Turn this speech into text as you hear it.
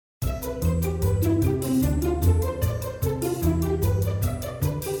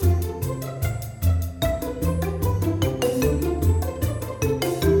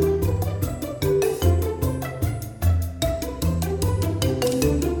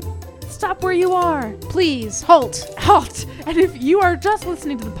stop where you are. Please, halt. Halt. And if you are just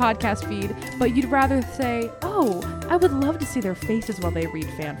listening to the podcast feed, but you'd rather say, oh, I would love to see their faces while they read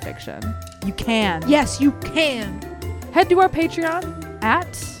fan fiction, you can. Yes, you can. Head to our Patreon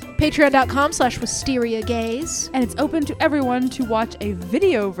at patreon.com/wisteriagaze. and it's open to everyone to watch a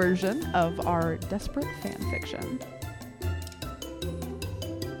video version of our desperate fan fiction.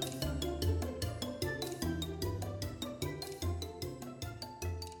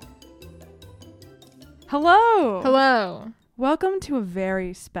 Hello. Hello. Welcome to a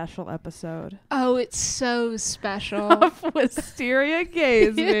very special episode Oh, it's so special. of Wisteria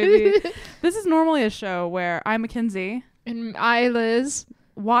Gaze, baby. This is normally a show where I, Mackenzie, And I, Liz.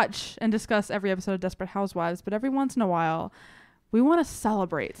 watch and discuss every episode of Desperate Housewives, but every once in a while, we want to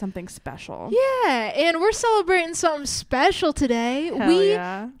celebrate something special. Yeah, and we're celebrating something special today. Hell we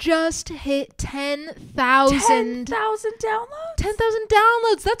yeah. just hit 10,000 10,000 downloads? 10,000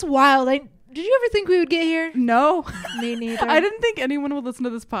 downloads. That's wild. Did you ever think we would get here? No. Me neither. I didn't think anyone would listen to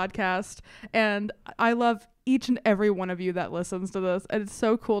this podcast, and I love each and every one of you that listens to this. And it's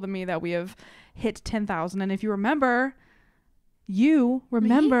so cool to me that we have hit 10,000. And if you remember, yeah,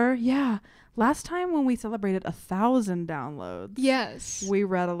 last time when we celebrated 1,000 downloads, Yes. we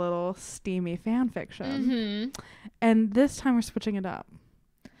read a little steamy fan fiction. Mm-hmm. And this time we're switching it up.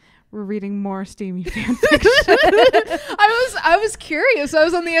 We're reading more steamy fan fiction. I was curious. I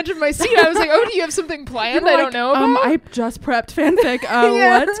was on the edge of my seat. I was like, oh, do you have something planned I don't know about? I just prepped fanfic.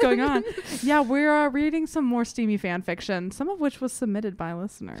 Yeah. What's going on? Yeah, we're reading some more steamy fan fiction, some of which was submitted by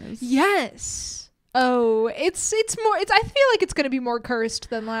listeners. Yes. Oh, it's more. I feel like it's going to be more cursed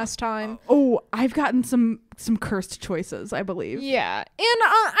than last time. Oh, I've gotten some cursed choices, I believe. Yeah, and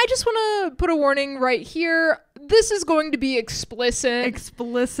I just want to put a warning right here. This is going to be explicit.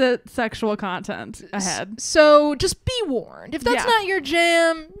 Explicit sexual content ahead. So just be warned. If that's Yeah. not your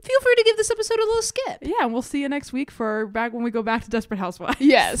jam, feel free to give this episode a little skip. Yeah, and we'll see you next week for back when we go back to Desperate Housewives.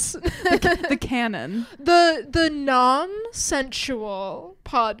 Yes. the canon. The non-sensual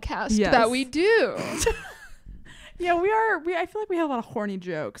podcast Yes. that we do. Yeah, I feel like we have a lot of horny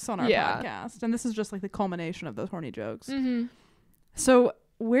jokes on our Yeah. podcast, and this is just like the culmination of those horny jokes. Mm-hmm. So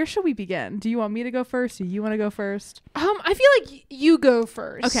where should we begin? Do you want me to go first? Do you want to go first? I feel like you go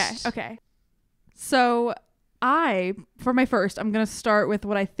first. Okay. So for my first, I'm going to start with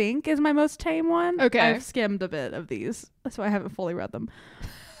what I think is my most tame one. Okay. I've skimmed a bit of these, so I haven't fully read them.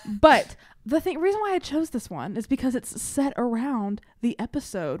 But the reason why I chose this one is because it's set around the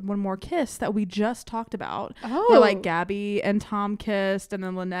episode One More Kiss that we just talked about. Oh. Where like Gabby and Tom kissed and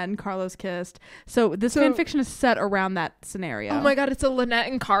then Lynette and Carlos kissed. So this fan fiction is set around that scenario. Oh my God, it's a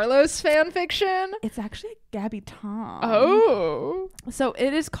Lynette and Carlos fan fiction. It's actually Gabby Tom. Oh. So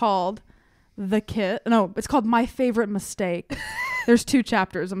it is called it's called My Favorite Mistake. There's 2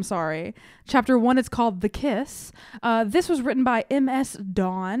 chapters, I'm sorry. Chapter 1 is called The Kiss. This was written by M.S.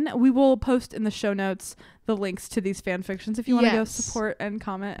 Dawn. We will post in the show notes the links to these fan fictions if you want to go support and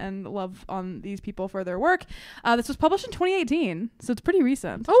comment and love on these people for their work. This was published in 2018, so it's pretty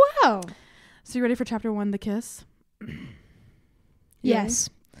recent. Oh, wow. So you ready for chapter 1, The Kiss? Yes.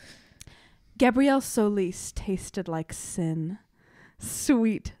 Gabrielle Solis tasted like sin.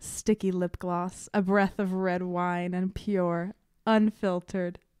 Sweet, sticky lip gloss, a breath of red wine, and pure,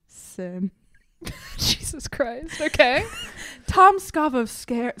 unfiltered sin. Jesus Christ. Okay. Tom Scavo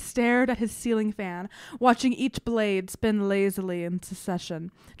stared at his ceiling fan, watching each blade spin lazily in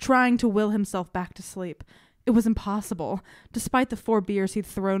succession, trying to will himself back to sleep. It was impossible. Despite the 4 beers he'd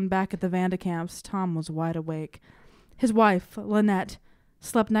thrown back at the Vandekamps, Tom was wide awake. His wife, Lynette,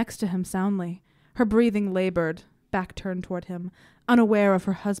 slept next to him soundly, her breathing labored, back turned toward him, unaware of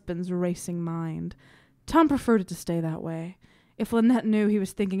her husband's racing mind. Tom preferred it to stay that way. If Lynette knew he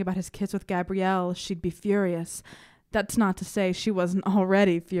was thinking about his kiss with Gabrielle, she'd be furious. That's not to say she wasn't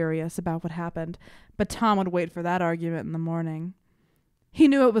already furious about what happened, but Tom would wait for that argument in the morning. He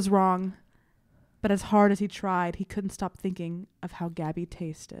knew it was wrong, but as hard as he tried, he couldn't stop thinking of how Gabby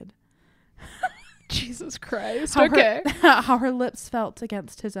tasted. Jesus Christ. How Okay. how her lips felt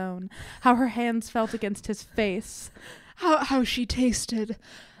against his own, how her hands felt against his face. How she tasted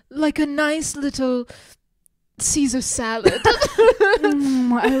like a nice little Caesar salad.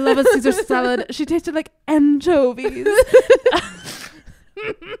 I love a Caesar salad. She tasted like anchovies.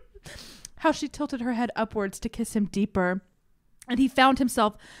 How she tilted her head upwards to kiss him deeper, and he found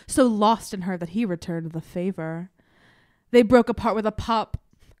himself so lost in her that he returned the favor. They broke apart with a pop.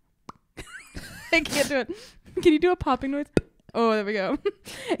 I can't do it. Can you do a popping noise? Oh, there we go.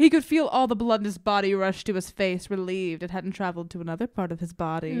 He could feel all the blood in his body rush to his face, relieved it hadn't traveled to another part of his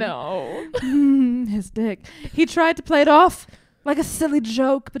body. No. His dick. He tried to play it off, like a silly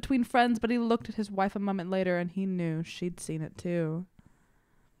joke between friends, but he looked at his wife a moment later and he knew she'd seen it too.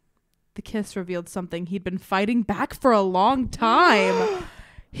 The kiss revealed something he'd been fighting back for a long time.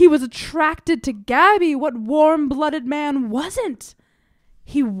 He was attracted to Gabby. What warm-blooded man wasn't?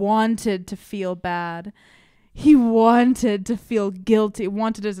 He wanted to feel bad. He wanted to feel guilty.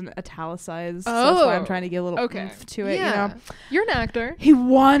 Wanted is an italicized. So that's why I'm trying to get a little oomph to it. Yeah. You know, You're an actor. he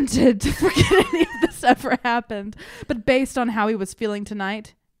wanted to forget any of this ever happened. But based on how he was feeling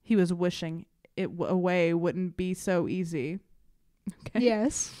tonight, he was wishing it away wouldn't be so easy. Okay.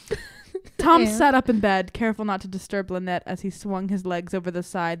 Yes. Tom And? sat up in bed, careful not to disturb Lynette as he swung his legs over the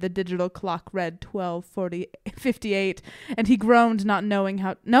side. The digital clock read 12:58, and he groaned, not knowing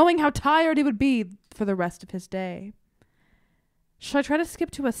how tired he would be for the rest of his day. Should I try to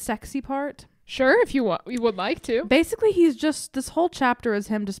skip to a sexy part? Sure, if you want, you would like to. Basically, this whole chapter is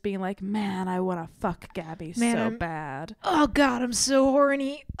him just being like, man, I want to fuck Gabby bad. Oh God, I'm so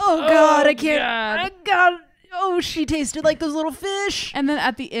horny. Oh God, I can't. God. Oh, she tasted like those little fish. And then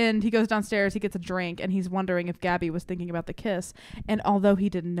at the end, he goes downstairs, he gets a drink, and he's wondering if Gabby was thinking about the kiss. And although he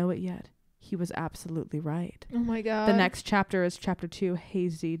didn't know it yet, he was absolutely right. Oh my God. The next chapter is chapter 2,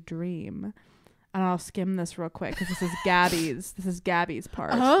 Hazy Dream. And I'll skim this real quick because this is Gabby's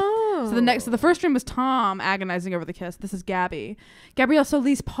part. Oh. So the first dream was Tom agonizing over the kiss. This is Gabby. Gabrielle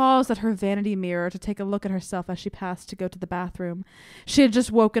Solis paused at her vanity mirror to take a look at herself as she passed to go to the bathroom. She had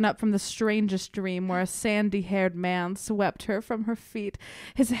just woken up from the strangest dream where a sandy-haired man swept her from her feet,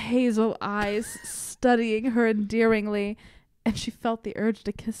 his hazel eyes studying her endearingly, and she felt the urge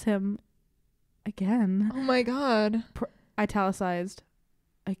to kiss him again. Oh my God. Italicized.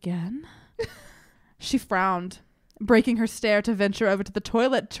 Again? She frowned, breaking her stare to venture over to the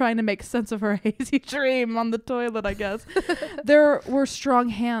toilet, trying to make sense of her hazy dream on the toilet, I guess. There were strong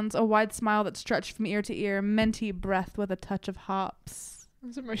hands, a wide smile that stretched from ear to ear, minty breath with a touch of hops.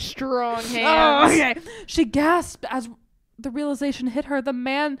 Those are my strong hands. Oh, okay. She gasped as the realization hit her. The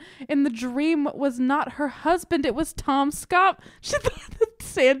man in the dream was not her husband. It was Tom Scott. She thought the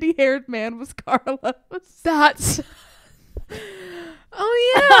sandy-haired man was Carlos. That's...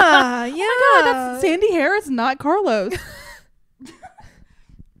 Oh yeah, yeah. Oh my God, that's Sandy hair is not Carlos.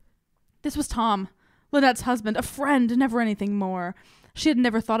 This was Tom, Lynette's husband, a friend, never anything more. She had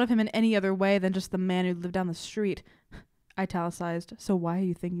never thought of him in any other way than just the man who lived down the street. Italicized. So why are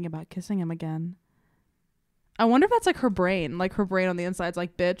you thinking about kissing him again? I wonder if that's like her brain on the inside's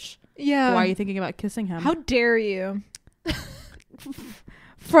like, bitch. Yeah. Why are you thinking about kissing him? How dare you?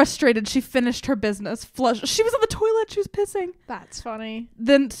 Frustrated, she finished her business. Flushed. She was on the toilet. She was pissing. That's funny.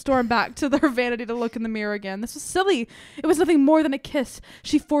 Then stormed back to her vanity to look in the mirror again. This was silly. It was nothing more than a kiss.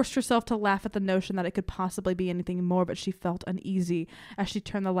 She forced herself to laugh at the notion that it could possibly be anything more, but she felt uneasy as she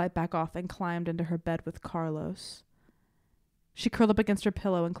turned the light back off and climbed into her bed with Carlos. She curled up against her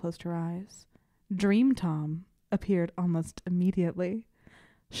pillow and closed her eyes. Dream Tom appeared almost immediately,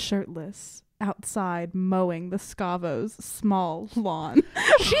 shirtless, outside mowing the Scavo's small lawn.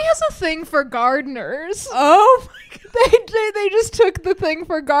 She has a thing for gardeners. Oh my God. They just took the thing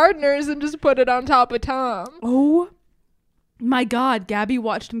for gardeners and just put it on top of Tom. Oh my God. Gabby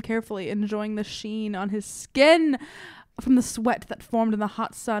watched him carefully, enjoying the sheen on his skin from the sweat that formed in the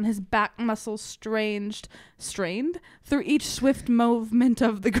hot sun. His back muscles strained through each swift movement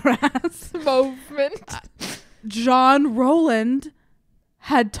of the grass. John Rowland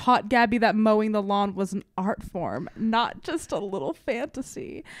had taught Gabby that mowing the lawn was an art form, not just a little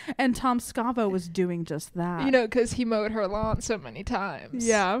fantasy. And Tom Scavo was doing just that. You know, because he mowed her lawn so many times.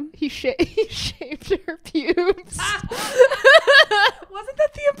 Yeah. He shaved her pubes. Wasn't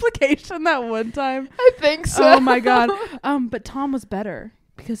that the implication that one time? I think so. Oh my God. But Tom was better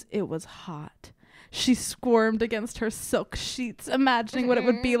because it was hot. She squirmed against her silk sheets, imagining what it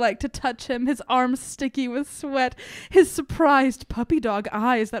would be like to touch him, his arms sticky with sweat, his surprised puppy dog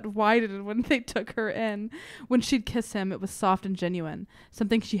eyes that widened when they took her in. When she'd kiss him, it was soft and genuine,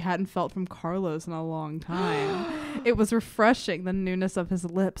 something she hadn't felt from Carlos in a long time. It was refreshing, the newness of his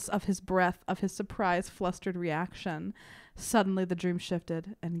lips, of his breath, of his surprised, flustered reaction. Suddenly the dream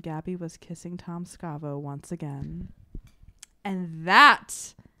shifted, and Gabby was kissing Tom Scavo once again. And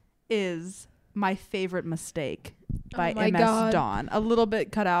that is my favorite mistake by MS God. Dawn. A little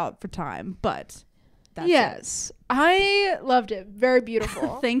bit cut out for time, but that's yes. I loved it. Very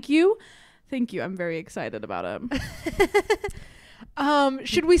beautiful. Thank you. I'm very excited about it.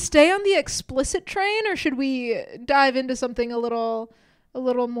 Should we stay on the explicit train or should we dive into something a little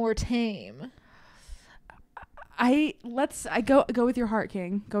more tame? Go with your heart,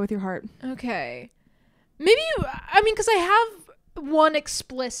 King. Go with your heart. Okay. Maybe because I have one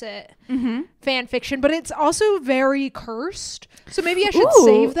explicit fan fiction, but it's also very cursed. So maybe I should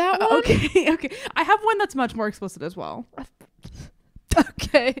save that one. Okay. I have one that's much more explicit as well.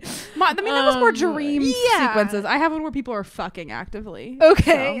 Okay. That was more dream sequences. I have one where people are fucking actively.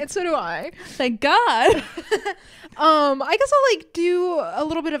 Okay, and so do I. Thank God. I guess I'll do a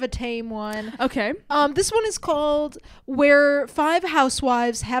little bit of a tame one. Okay. This one is called Where 5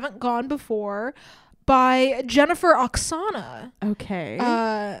 Housewives Haven't Gone Before by Jennifer Oksana. Okay.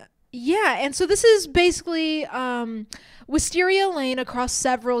 Yeah, and so this is basically Wisteria Lane across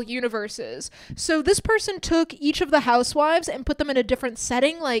several universes. So this person took each of the housewives and put them in a different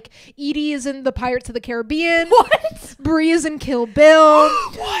setting. Like Edie is in the Pirates of the Caribbean. What? Bree is in Kill Bill.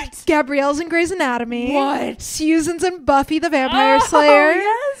 What? Gabrielle's in Grey's Anatomy. What? Susan's in Buffy the Vampire Slayer.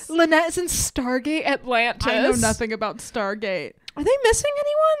 Yes. Lynette's in Stargate Atlantis. I know nothing about Stargate. Are they missing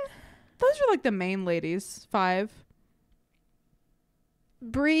anyone? Those are like the main ladies. 5.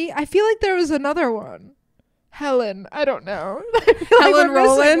 Bree, I feel like there was another one. Helen, I don't know. Helen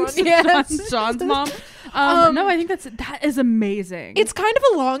Rollins, yes. John's mom. No, I think that is amazing. It's kind of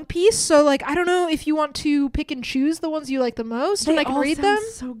a long piece, so like I don't know if you want to pick and choose the ones you like the most, and I can read them.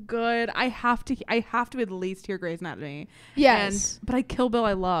 So good. I have to at least hear Grey's Anatomy. Yes, but Kill Bill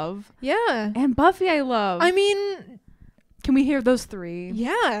I love. Yeah, and Buffy I love. I mean, can we hear those 3?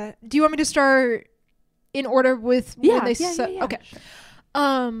 Yeah. Do you want me to start in order with when they Okay.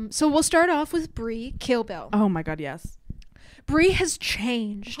 So we'll start off with Bree, Kill Bill. Oh my God, yes. Bree has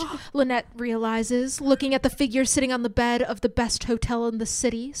changed, Lynette realizes, looking at the figure sitting on the bed of the best hotel in the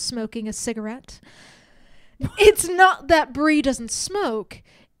city, smoking a cigarette. It's not that Bree doesn't smoke.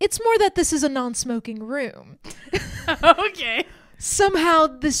 It's more that this is a non-smoking room. Okay. Somehow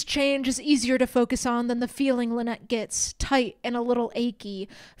this change is easier to focus on than the feeling Lynette gets, tight and a little achy,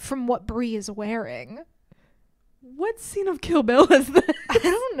 from what Bree is wearing. What scene of Kill Bill is this? I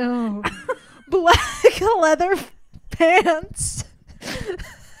don't know. Black leather pants.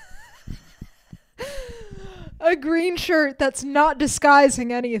 A green shirt that's not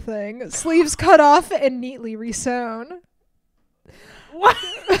disguising anything. Sleeves cut off and neatly resewn. What?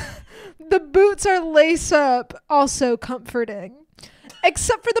 The boots are lace up, also comforting.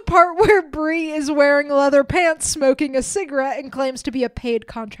 Except for the part where Bree is wearing leather pants, smoking a cigarette, and claims to be a paid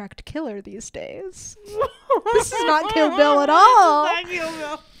contract killer these days. This is not Kill Bill at all. Not Kill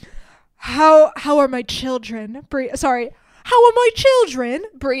Bill. How are my children? How are my children?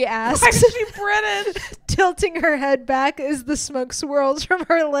 Bree asks. Why is she British? Tilting her head back as the smoke swirls from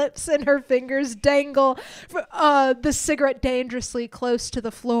her lips and her fingers dangle the cigarette dangerously close to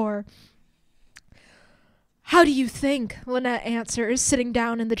the floor. How do you think? Lynette answers, sitting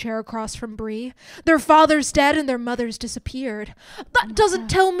down in the chair across from Bree. Their father's dead and their mother's disappeared. That doesn't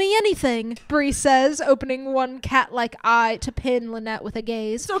tell me anything, Bree says, opening one cat-like eye to pin Lynette with a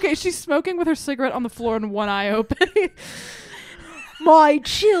gaze. It's okay, she's smoking with her cigarette on the floor and one eye open. My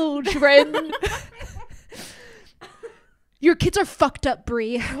children. Your kids are fucked up,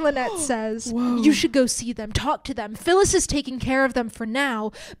 Bree, Lynette says. Whoa. You should go see them, talk to them. Phyllis is taking care of them for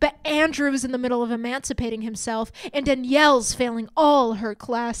now, but Andrew is in the middle of emancipating himself, and Danielle's failing all her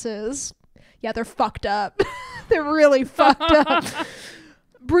classes. Yeah, they're fucked up. They're really fucked up.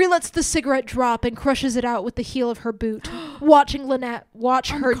 Bree lets the cigarette drop and crushes it out with the heel of her boot, watching Lynette watch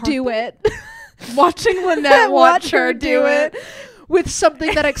her do it. Watching Lynette watch her do it. With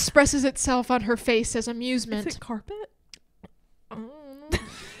something that expresses itself on her face as amusement. Is it carpet?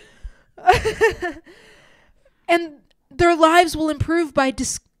 And their lives will improve by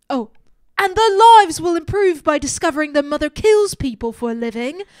discovering their mother kills people for a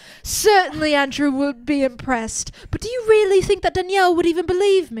living. Certainly Andrew would be impressed. But do you really think that Danielle would even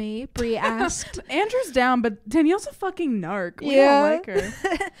believe me? Bree asked. Andrew's down, but Danielle's a fucking narc. We Yeah. don't like her.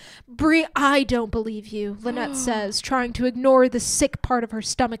 Bree, I don't believe you, Lynette says, trying to ignore the sick part of her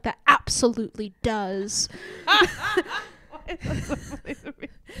stomach that absolutely does.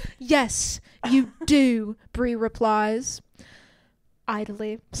 Yes, you do, Bree replies.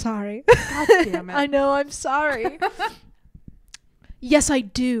 Idly. Sorry. God damn it. I know, I'm sorry. Yes, I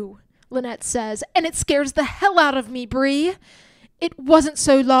do, Lynette says, and it scares the hell out of me, Bree. It wasn't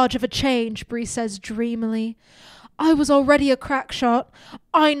so large of a change, Bree says dreamily. I was already a crack shot.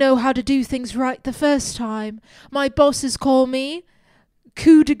 I know how to do things right the first time. My bosses call me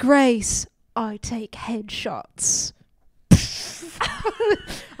coup de grace. I take headshots.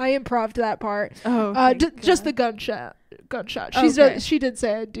 I improved that part. Oh, just the gunshot. Okay. She did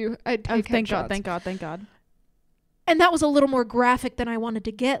say I'd take thank headshots. Thank God. And that was a little more graphic than I wanted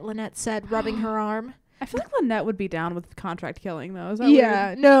to get, Lynette said, rubbing her arm. I feel like Lynette would be down with contract killing, though. Is that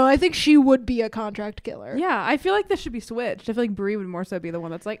Yeah, no, I think she would be a contract killer. weird? Yeah, I feel like this should be switched. I feel like Brie would more so be the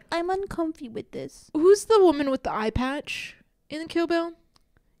one that's like, I'm uncomfy with this. Who's the woman with the eye patch in Kill Bill?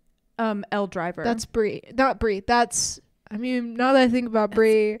 Elle Driver. That's Brie. Not Brie. That's, I mean, now that I think about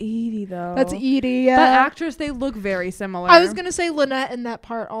Brie. Edie, though. That's Edie, yeah. That actress, they look very similar. I was going to say Lynette in that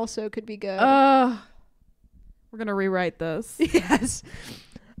part also could be good. We're going to rewrite this. Yes.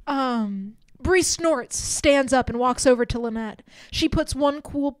 Bree snorts, stands up, and walks over to Lynette. She puts one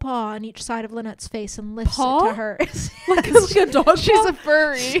cool paw on each side of Lynette's face and lifts it to her. like a dog She's paw? a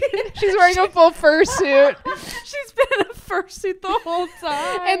furry. She's wearing a full fursuit. She's been in a fursuit the whole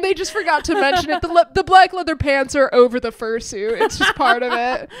time. And they just forgot to mention it. The black leather pants are over the fursuit. It's just part of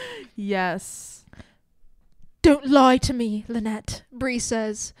it. Yes. Don't lie to me, Lynette, Bree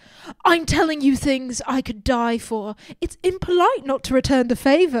says. I'm telling you things I could die for. It's impolite not to return the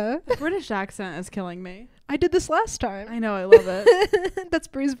favor. The British accent is killing me. I did this last time. I know, I love it. That's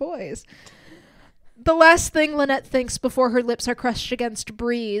Bree's voice. The last thing Lynette thinks before her lips are crushed against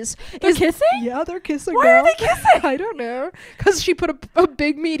Bree's They're kissing? Yeah, they're kissing. Why girl. are they kissing? I don't know. Because she put a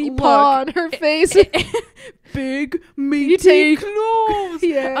big meaty paw on her face. Big meaty claws.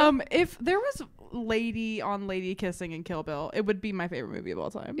 Yeah. If there was lady on lady kissing in Kill Bill, it would be my favorite movie of all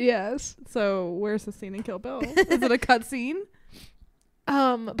time. Yes. So where's the scene in Kill Bill? Is it a cut scene?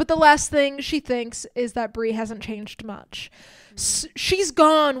 But the last thing she thinks is that Bree hasn't changed much. She's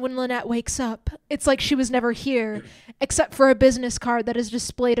gone when Lynette wakes up. It's like she was never here, except for a business card that is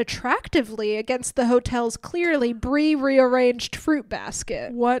displayed attractively against the hotel's clearly Bree rearranged fruit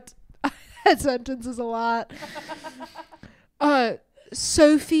basket. What? That sentence is a lot.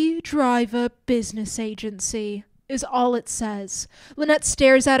 Sophie Driver Business Agency is all it says. Lynette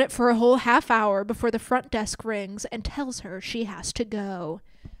stares at it for a whole half hour before the front desk rings and tells her she has to go.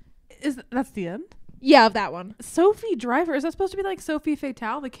 That's the end? Yeah, of that one. Sophie Driver, is that supposed to be like Sophie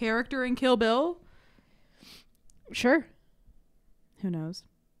Fatale, the character in Kill Bill? Sure. Who knows?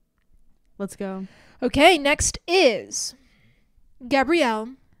 Let's go. Okay, next is Gabrielle,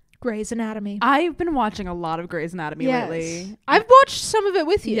 Grey's Anatomy. I've been watching a lot of Grey's Anatomy lately. I've watched some of it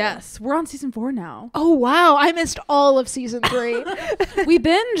with you. Yes, we're on season 4 now. Oh, wow. I missed all of season 3. We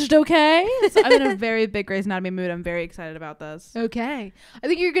binged, okay? So I'm in a very big Grey's Anatomy mood. I'm very excited about this. Okay. I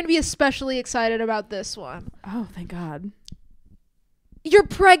think you're going to be especially excited about this one. Oh, thank God. You're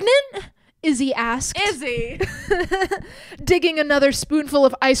pregnant? Izzy asked. Izzy! Digging another spoonful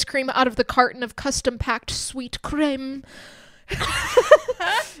of ice cream out of the carton of custom-packed sweet creme.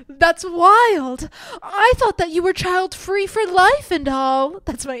 That's wild. I thought that you were child-free for life and all.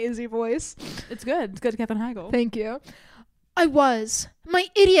 That's my Izzy voice. It's good. It's good, Kevin Heigl. Thank you. I was. My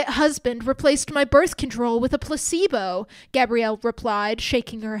idiot husband replaced my birth control with a placebo, Gabrielle replied,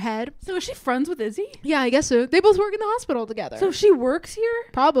 shaking her head. So is she friends with Izzy? Yeah, I guess so. They both work in the hospital together. So she works here?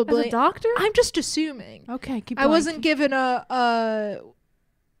 Probably. As a doctor? I'm just assuming. Okay, keep I going. wasn't given an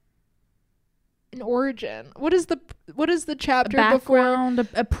origin. What is the chapter background,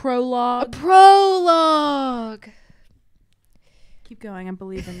 before? a prologue. A prologue. Keep going. I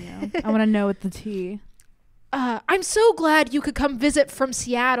believe in you. I want to know with the T. I'm so glad you could come visit from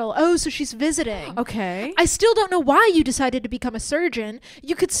Seattle. Oh, so she's visiting. Okay. I still don't know why you decided to become a surgeon.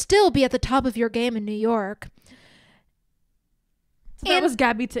 You could still be at the top of your game in New York. So that was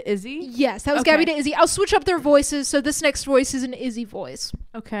Gabby to Izzy? Yes, that was Okay. Gabby to Izzy. I'll switch up their voices, so this next voice is an Izzy voice.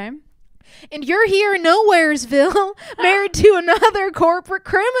 Okay. And you're here in Nowheresville, married to another corporate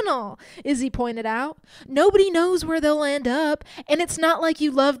criminal, Izzy pointed out. Nobody knows where they'll end up, and it's not like you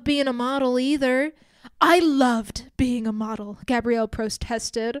loved being a model either. I loved being a model, Gabrielle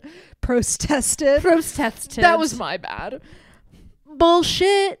protested. Protested. That was my bad.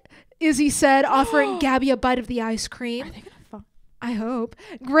 Bullshit, Izzy said, offering Gabby a bite of the ice cream. Are they gonna fuck? I hope.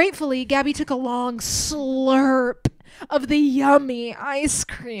 Gratefully, Gabby took a long slurp of the yummy ice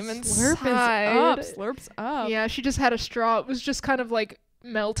cream inside. Slurp is up. Slurp's up. Yeah, she just had a straw. It was just kind of like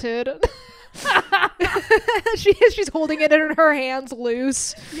melted. She's holding it in her hands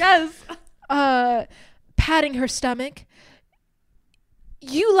loose. Yes. Patting her stomach.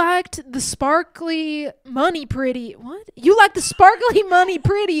 You liked the sparkly money pretty. What? You liked the sparkly money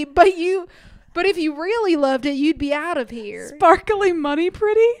pretty, but if you really loved it, you'd be out of here. Sparkly money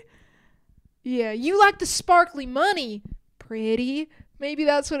pretty? Yeah, you like the sparkly money pretty. Maybe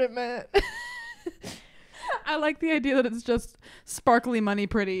that's what it meant. I like the idea that it's just sparkly money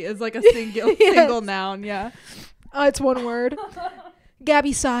pretty is like a single noun. Yeah. It's one word.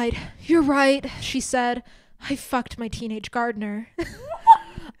 Gabby sighed. You're right, she said. I fucked my teenage gardener.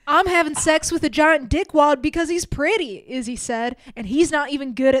 I'm having sex with a giant dickwad because he's pretty, Izzy said, and he's not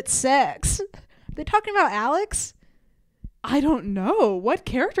even good at sex. They talking about Alex? I don't know. What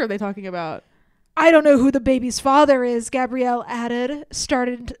character are they talking about? I don't know who the baby's father is, Gabrielle added,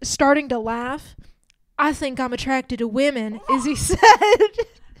 starting to laugh. I think I'm attracted to women, Izzy said.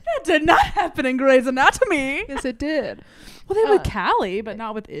 That did not happen in Grey's Anatomy. Yes, it did. Well, they with Callie, but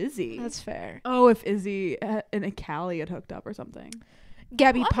not with Izzy. That's fair. Oh, if Izzy and Callie had hooked up or something.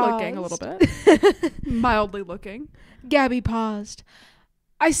 Gabby I'm paused. looking a little bit. Mildly looking. Gabby paused.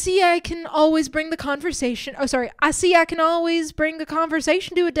 I see I can always bring the conversation. Oh, sorry. I see I can always bring the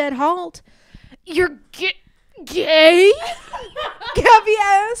conversation to a dead halt. You're gay? Gabby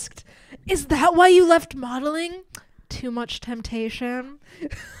asked. Is that why you left modeling? Too much temptation.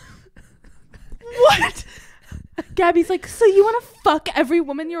 What? Gabby's like, so you want to fuck every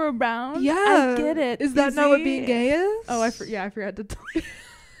woman you're around? Yeah. I get it. Is that not what being gay is? Oh, I forgot to tell you.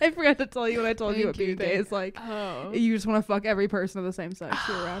 I forgot to tell you when I told you what being gay is like. Oh. You just want to fuck every person of the same sex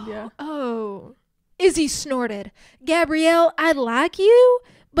you're around, yeah. Oh. Izzy snorted. Gabrielle, I like you,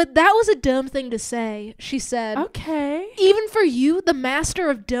 but that was a dumb thing to say, she said. Okay. Even for you, the master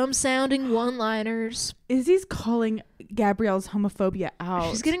of dumb-sounding one-liners. Izzy's calling Gabrielle's homophobia out.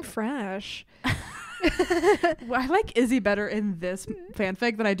 She's getting fresh. Well, I like Izzy better in this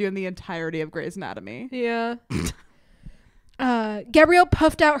fanfic than I do in the entirety of Grey's Anatomy. Yeah. Gabrielle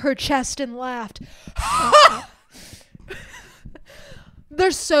puffed out her chest and laughed.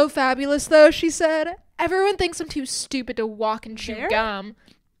 They're so fabulous, though, she said. Everyone thinks I'm too stupid to walk and chew gum.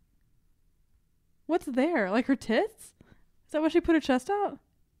 What's there? Like her tits? Is that why she put her chest out?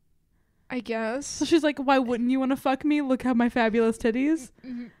 I guess. So she's like, why wouldn't you want to fuck me? Look at my fabulous titties.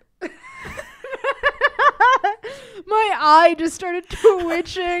 My eye just started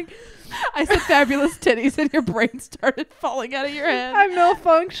twitching. I said fabulous titties and your brain started falling out of your head. I'm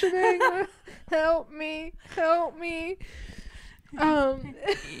malfunctioning. Help me. Help me.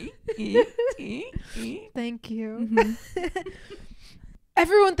 Thank you. Mm-hmm.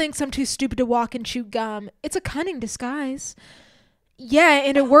 Everyone thinks I'm too stupid to walk and chew gum. It's a cunning disguise. Yeah,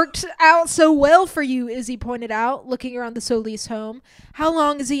 and it worked out so well for you, Izzy pointed out, looking around the Solis home. How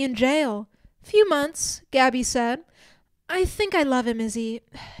long is he in jail? Few months, Gabby said. I think I love him, Izzy.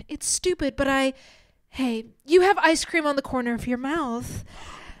 It's stupid, but Hey, you have ice cream on the corner of your mouth.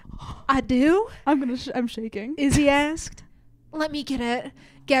 I do? I'm shaking. Izzy asked. Let me get it,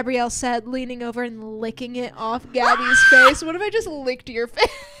 Gabrielle said, leaning over and licking it off Gabby's face. What if I just licked your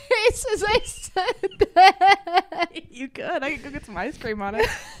face as I said that? You could. I could go get some ice cream on it.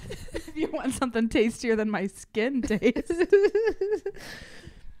 If you want something tastier than my skin tastes.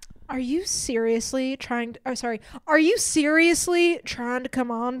 Are you seriously trying to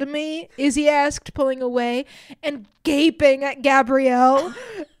come on to me? Izzy asked, pulling away and gaping at Gabrielle.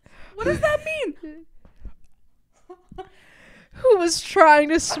 What does that mean? Who was trying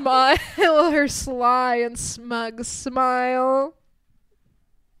to smile her sly and smug smile.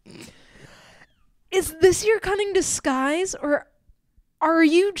 Is this your cunning disguise, or are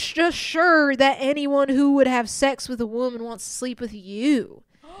you just sure that anyone who would have sex with a woman wants to sleep with you?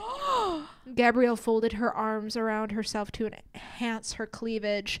 Gabrielle folded her arms around herself to enhance her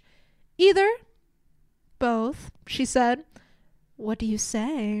cleavage. Either. Both, she said. What do you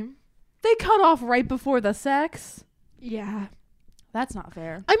say? They cut off right before the sex. Yeah. That's not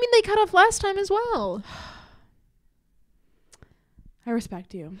fair. I mean, they cut off last time as well. I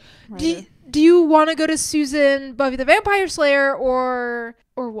respect you. Do you want to go to Susan, Buffy the Vampire Slayer, or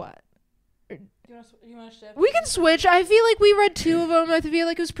what? You want to shift? We can switch. I feel like we read 2 of them. I feel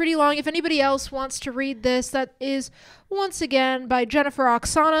like it was pretty long. If anybody else wants to read this, that is once again by Jennifer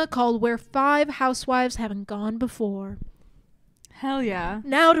Oksana, called Where 5 Housewives Haven't Gone Before. Hell yeah.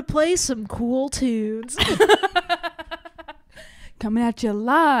 Now to play some cool tunes. Coming at you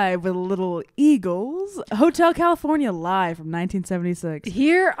live with Little Eagles. Hotel California live from 1976.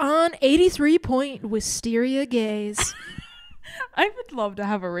 Here on 83 Point Wisteria Gaze. I would love to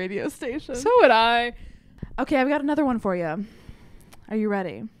have a radio station. So would I. Okay, I've got another one for you. Are you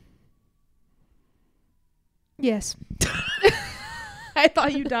ready? Yes. I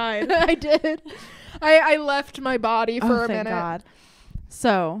thought you died. I did. I left my body for a thank minute. God.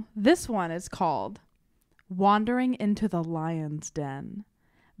 So, this one is called Wandering into the Lion's Den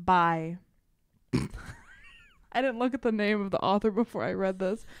by... I didn't look at the name of the author before I read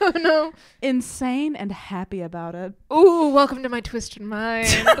this. Oh, no. Insane and happy about it. Ooh, welcome to my twisted mind.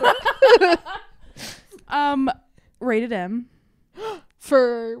 Rated M.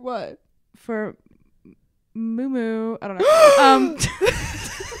 For what? For Moo Moo. I don't know.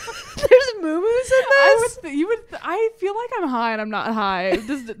 There's moo-moos in this? I feel like I'm high and I'm not high.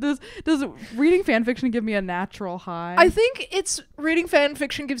 Does reading fan fiction give me a natural high? I think it's reading fan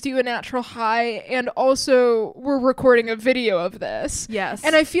fiction gives you a natural high, and also we're recording a video of this. Yes.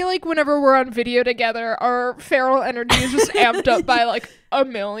 And I feel like whenever we're on video together, our feral energy is just amped up by like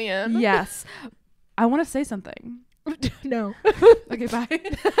 1,000,000. Yes. I want to say something. No. Okay, bye.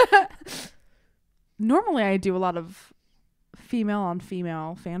 Normally I do a lot of female on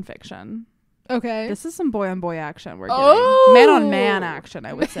female fan fiction. Okay. This is some boy on boy action we're getting. Oh! Man on man action,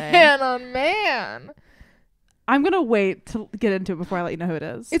 I would say. Man on man. I'm going to wait to get into it before I let you know who it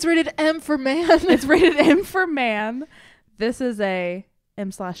is. It's rated M for man. It's rated M for man. This is a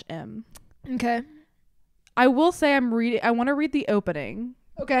M/M. Okay. I will say I want to read the opening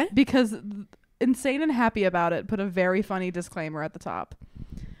Okay. because Insane and Happy About It put a very funny disclaimer at the top.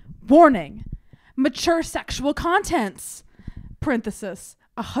 Warning. Mature sexual contents. Parenthesis.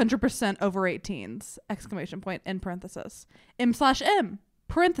 100% over 18s. Exclamation point in parenthesis. M/M.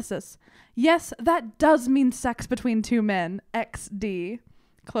 Parenthesis. Yes, that does mean sex between two men. XD.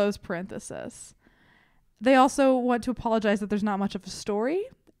 Close parenthesis. They also want to apologize that there's not much of a story.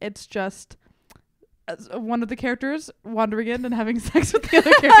 It's just one of the characters wandering in and having sex with the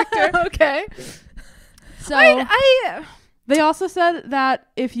other character. Okay. So I they also said that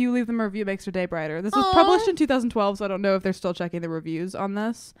if you leave them a review, it makes their day brighter. This was published in 2012, so I don't know if they're still checking the reviews on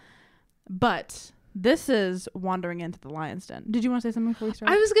this. But this is Wandering into the Lion's Den. Did you want to say something before we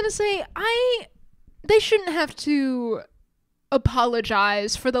start? I was going to say they shouldn't have to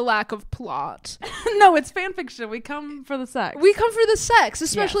apologize for the lack of plot. No, it's fan fiction. We come for the sex. We come for the sex,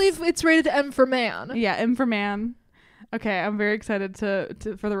 especially Yes. if it's rated M for man. Yeah, M for man. Okay, I'm very excited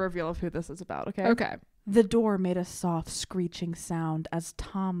for the reveal of who this is about, okay? Okay. The door made a soft screeching sound as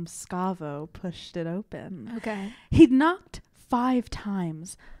Tom Scavo pushed it open. Okay. He'd knocked 5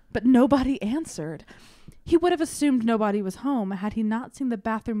 times, but nobody answered. He would have assumed nobody was home had he not seen the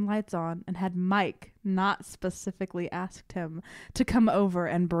bathroom lights on and had Mike not specifically asked him to come over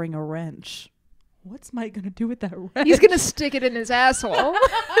and bring a wrench. What's Mike going to do with that wrench? He's going to stick it in his asshole.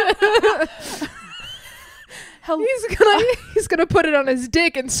 He's gonna put it on his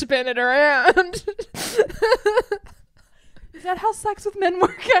dick and spin it around. Is that how sex with men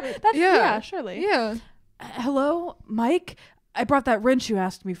work? Yeah, surely. Yeah. Hello, Mike? I brought that wrench you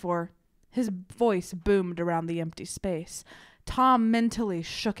asked me for. His voice boomed around the empty space. Tom mentally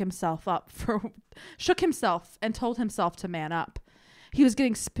shook himself and told himself to man up. He was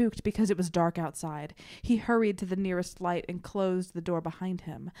getting spooked because it was dark outside. He hurried to the nearest light and closed the door behind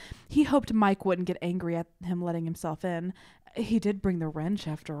him. He hoped Mike wouldn't get angry at him letting himself in. He did bring the wrench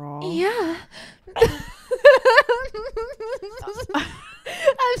after all. Yeah.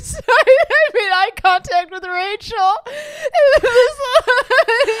 I'm sorry. I made eye contact with Rachel.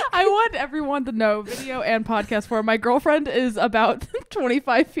 I want everyone to know, video and podcast form, my girlfriend is about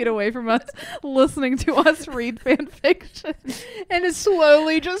 25 feet away from us listening to us read fan fiction. And is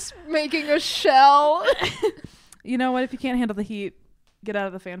slowly just making a shell. You know what? If you can't handle the heat, get out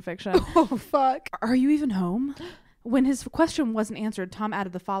of the fan fiction. Oh, fuck. Are you even home? When his question wasn't answered, Tom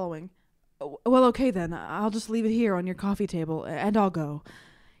added the following. Well, okay then. I'll just leave it here on your coffee table and I'll go.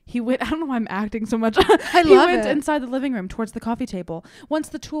 He went, I don't know why I'm acting so much. He went inside the living room towards the coffee table. Once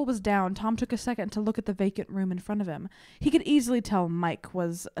the tool was down, Tom took a second to look at the vacant room in front of him. He could easily tell Mike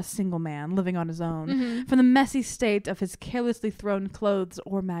was a single man living on his own from the messy state of his carelessly thrown clothes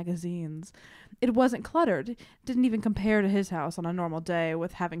or magazines. It wasn't cluttered. Didn't even compare to his house on a normal day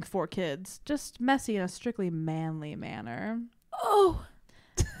with having 4 kids. Just messy in a strictly manly manner. Oh.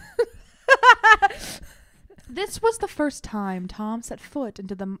 This was the first time Tom set foot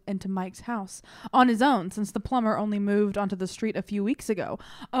into Mike's house on his own since the plumber only moved onto the street a few weeks ago.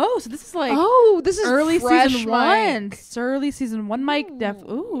 Oh, so this is like this is early fresh season Mike. 1. Early season 1 Mike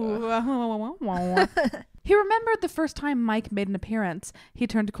He remembered the first time Mike made an appearance. He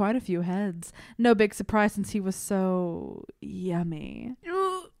turned quite a few heads. No big surprise since he was so yummy.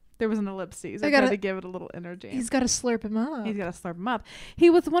 There was an ellipses. I tried to give it a little energy. He's got to slurp him up. He's got to slurp him up. He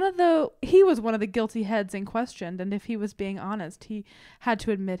was one of the guilty heads in question, and if he was being honest, he had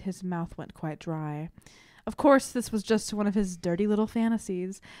to admit his mouth went quite dry. Of course, this was just one of his dirty little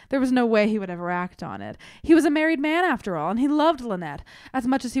fantasies. There was no way he would ever act on it. He was a married man after all, and he loved Lynette as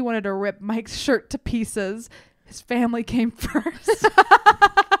much as he wanted to rip Mike's shirt to pieces. His family came first.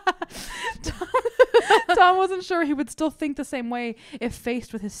 Tom wasn't sure he would still think the same way if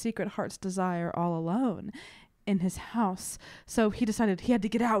faced with his secret heart's desire all alone in his house. So he decided he had to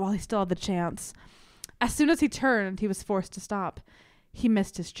get out while he still had the chance. As soon as he turned, he was forced to stop. He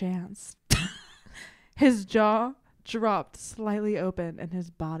missed his chance. His jaw dropped slightly open and his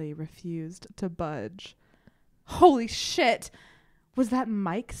body refused to budge. Holy shit! Was that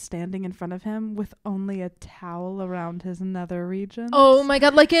Mike standing in front of him with only a towel around his nether region? Oh my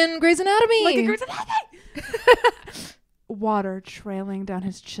god, like in Grey's Anatomy. Like in Grey's Anatomy! Water trailing down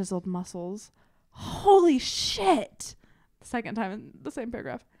his chiseled muscles. Holy shit! Second time in the same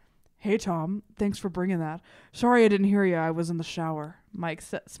paragraph. Hey, Tom. Thanks for bringing that. Sorry I didn't hear you. I was in the shower. Mike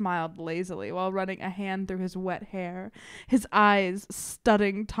smiled lazily while running a hand through his wet hair, his eyes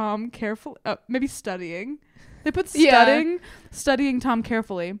studying Tom carefully. Maybe studying. They put studying. Yeah. Studying Tom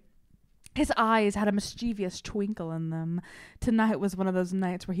carefully. His eyes had a mischievous twinkle in them. Tonight was one of those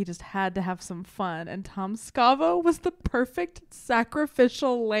nights where he just had to have some fun, and Tom Scavo was the perfect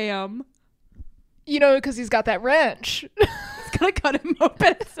sacrificial lamb. You know, because he's got that wrench. He's gonna cut him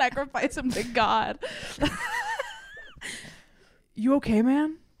open and sacrifice him to God. You okay,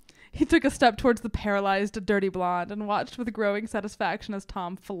 man? He took a step towards the paralyzed, dirty blonde and watched with growing satisfaction as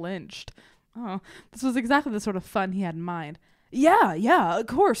Tom flinched. Oh, this was exactly the sort of fun he had in mind. Yeah, of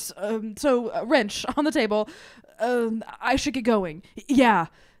course. Wrench on the table. I should get going. Yeah.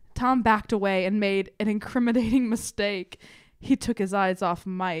 Tom backed away and made an incriminating mistake. He took his eyes off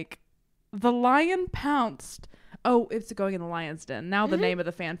Mike. The lion pounced. Oh, it's going in the lion's den. Now the name of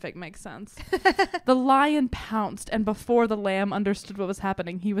the fanfic makes sense. The lion pounced, and before the lamb understood what was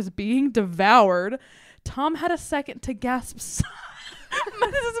happening, he was being devoured. Tom had a second to gasp.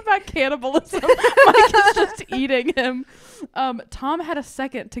 This is about cannibalism. Mike is just eating him. Tom had a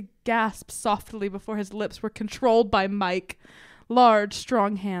second to gasp softly before his lips were controlled by Mike. Large,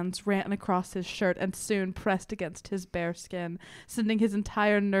 strong hands ran across his shirt and soon pressed against his bare skin, sending his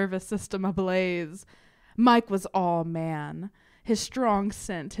entire nervous system ablaze. Mike was all man. His strong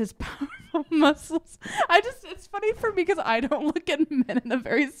scent, his powerful muscles. It's funny for me because I don't look at men in a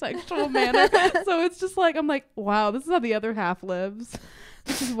very sexual manner. So it's just like, I'm like, wow, this is how the other half lives.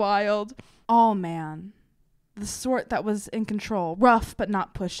 This is wild. All man. The sort that was in control. Rough, but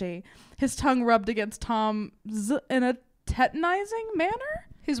not pushy. His tongue rubbed against Tom's in a tetanizing manner?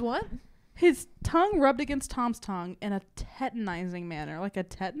 His what? His tongue rubbed against Tom's tongue in a tetanizing manner. Like a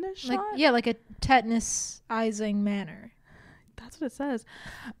tetanus shot? Yeah, like a tetanusizing manner. That's what it says.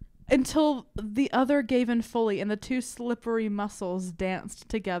 Until the other gave in fully and the two slippery muscles danced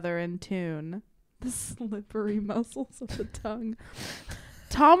together in tune. The slippery muscles of the tongue.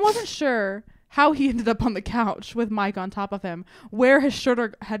 Tom wasn't sure how he ended up on the couch with Mike on top of him, where his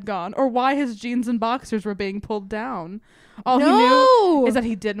shirt had gone, or why his jeans and boxers were being pulled down. All he knew is that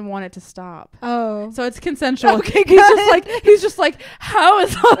he didn't want it to stop. Oh. So it's consensual. Okay, he's just like, how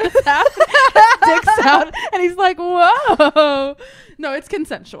is all this happening? Dick's out. And he's like, whoa. No, it's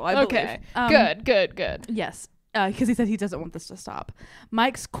consensual, I believe. Okay. Good. Yes. Because he said he doesn't want this to stop.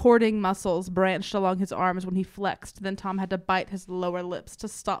 Mike's cording muscles branched along his arms when he flexed. Then Tom had to bite his lower lips to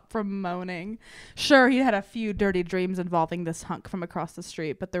stop from moaning. Sure, he'd had a few dirty dreams involving this hunk from across the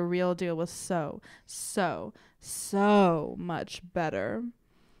street, but the real deal was so much better.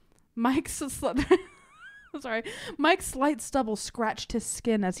 Mike's slight stubble scratched his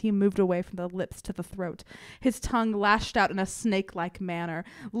skin as he moved away from the lips to the throat. His tongue lashed out in a snake-like manner,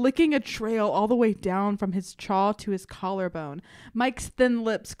 licking a trail all the way down from his jaw to his collarbone. Mike's thin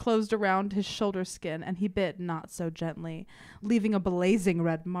lips closed around his shoulder skin, and he bit not so gently, leaving a blazing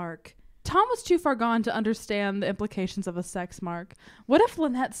red mark. Tom was too far gone to understand the implications of a sex mark. What if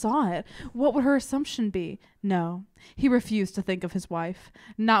Lynette saw it? What would her assumption be? No, he refused to think of his wife,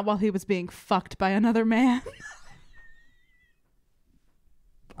 not while he was being fucked by another man.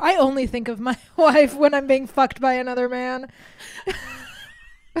 I only think of my wife when I'm being fucked by another man.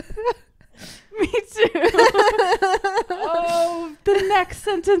 Me too. Oh, the next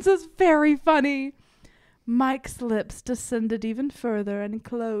sentence is very funny. Mike's lips descended even further and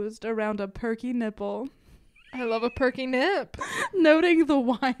closed around a perky nipple. I love a perky nip. Noting the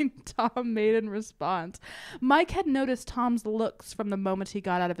whine Tom made in response, Mike had noticed Tom's looks from the moment he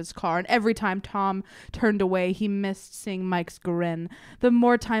got out of his car, and every time Tom turned away, he missed seeing Mike's grin. The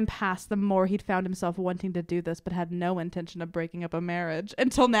more time passed, the more he'd found himself wanting to do this, but had no intention of breaking up a marriage.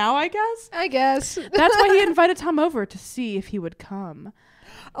 Until now, I guess? I guess. That's why he invited Tom over, to see if he would come.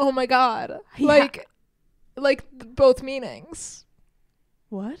 Oh my god. Like both meanings.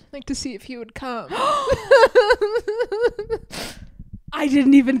 What? Like to see if he would come. I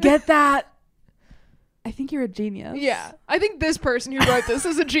didn't even get that. I think you're a genius. Yeah. I think this person who wrote this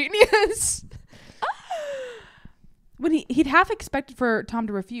is a genius. When he'd half expected for Tom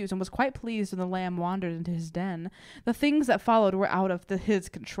to refuse and was quite pleased when the lamb wandered into his den. The things that followed were out of his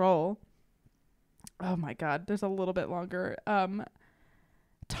control. Oh my god, there's a little bit longer.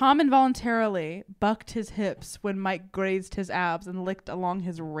 Tom involuntarily bucked his hips when Mike grazed his abs and licked along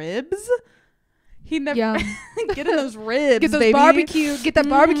his ribs. He never get in those ribs, Get those baby. barbecue. Get that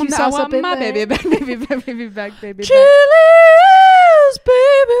barbecue sauce up in my there. baby back, baby back, baby back, baby Chili's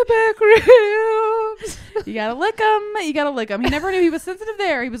baby back ribs. back. You gotta lick him. You gotta lick him. He never knew he was sensitive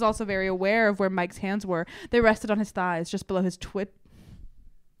there. He was also very aware of where Mike's hands were. They rested on his thighs, just below his twit.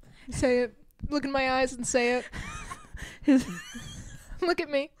 Say it. Look in my eyes and say it. His Look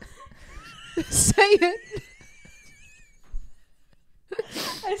at me. Say it.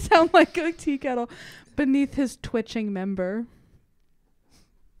 I sound like a tea kettle beneath his twitching member.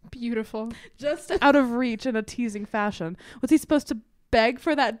 Beautiful. Just out of reach in a teasing fashion. Was he supposed to beg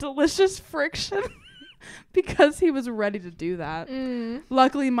for that delicious friction? Because he was ready to do that.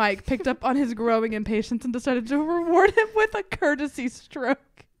 Luckily, Mike picked up on his growing impatience and decided to reward him with a courtesy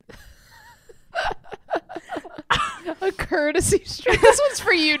stroke. A courtesy stroke. This one's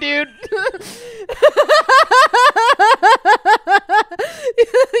for you, dude.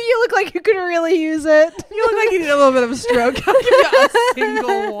 You look like you could really use it. You look like you need a little bit of a stroke. I'll give you a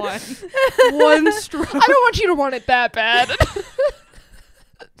single one. One stroke. I don't want you to want it that bad.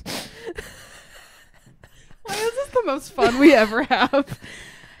 Why is this the most fun we ever have?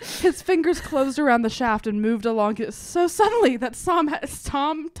 His fingers closed around the shaft and moved along it so suddenly that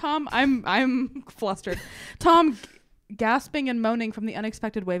I'm flustered. Tom gasping and moaning from the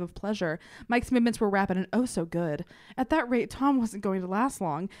unexpected wave of pleasure. Mike's movements were rapid and oh so good. At that rate, Tom wasn't going to last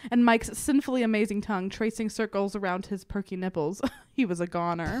long, and Mike's sinfully amazing tongue tracing circles around his perky nipples. He was a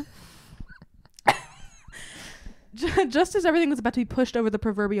goner. Just as everything was about to be pushed over the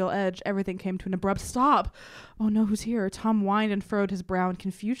proverbial edge, everything came to an abrupt stop. Oh no, who's here? Tom whined and furrowed his brow in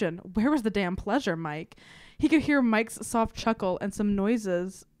confusion. Where was the damn pleasure, Mike? He could hear Mike's soft chuckle and some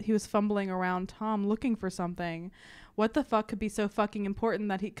noises. He was fumbling around Tom looking for something. What the fuck could be so fucking important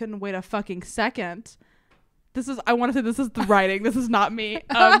that he couldn't wait a fucking second? I want to say this is the writing. This is not me.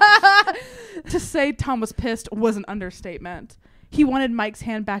 To say Tom was pissed was an understatement. He wanted Mike's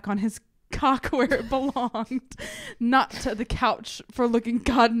hand back on his cock where it belonged, not to the couch for looking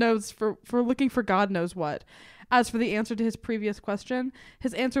God knows what. As for the answer to his previous question,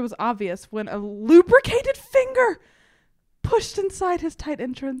 his answer was obvious when a lubricated finger pushed inside his tight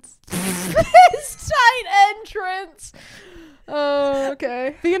entrance. His tight entrance. Oh,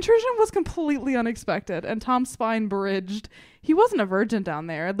 okay. The intrusion was completely unexpected, and Tom's spine bridged. He wasn't a virgin down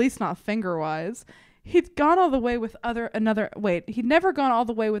there, at least not finger-wise. He'd gone all the way with he'd never gone all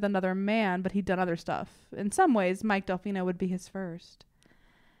the way with another man, but he'd done other stuff. In some ways, Mike Delfino would be his first.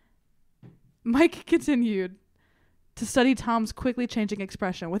 Mike continued to study Tom's quickly changing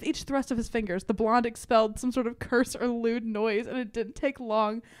expression. With each thrust of his fingers, the blonde expelled some sort of curse or lewd noise, and it didn't take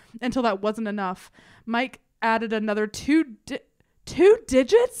long until that wasn't enough. Mike added another two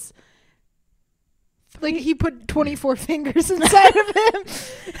digits? Like he put 24 fingers inside of him.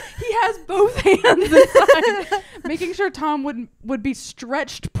 He has both hands inside, making sure Tom would be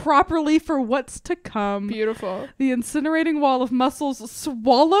stretched properly for what's to come. Beautiful. The incinerating wall of muscles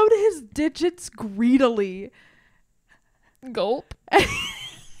swallowed his digits greedily. Gulp.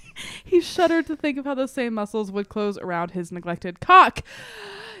 He shuddered to think of how those same muscles would close around his neglected cock.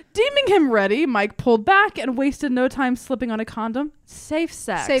 Deeming him ready, Mike pulled back and wasted no time slipping on a condom. Safe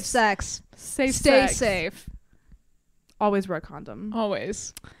sex. Safe sex. Stay safe. Always wear a condom.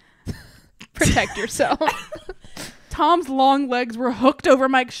 Always. Protect yourself. Tom's long legs were hooked over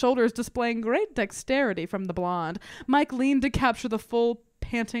Mike's shoulders, displaying great dexterity from the blonde. Mike leaned to capture the full,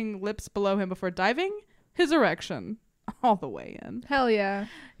 panting lips below him before diving his erection all the way in. Hell yeah.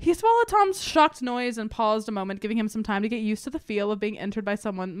 He swallowed Tom's shocked noise and paused a moment, giving him some time to get used to the feel of being entered by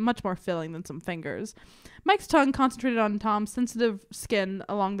someone much more filling than some fingers. Mike's tongue concentrated on Tom's sensitive skin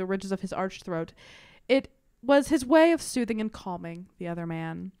along the ridges of his arched throat. It was his way of soothing and calming the other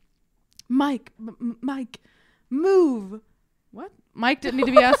man. Mike, move. What? Mike didn't need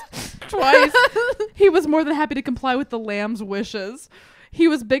to be asked twice. He was more than happy to comply with the lamb's wishes. He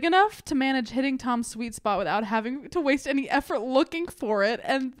was big enough to manage hitting Tom's sweet spot without having to waste any effort looking for it.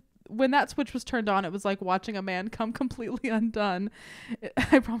 And when that switch was turned on, it was like watching a man come completely undone.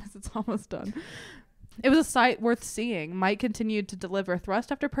 I promise it's almost done. It was a sight worth seeing. Mike continued to deliver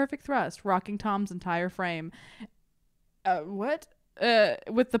thrust after perfect thrust, rocking Tom's entire frame. With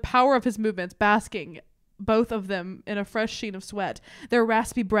the power of his movements, basking both of them in a fresh sheen of sweat. Their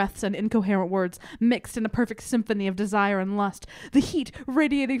raspy breaths and incoherent words mixed in a perfect symphony of desire and lust. The heat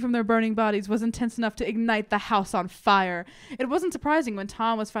radiating from their burning bodies was intense enough to ignite the house on fire. It wasn't surprising when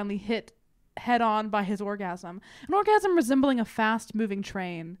Tom was finally hit head on by his orgasm. An orgasm resembling a fast-moving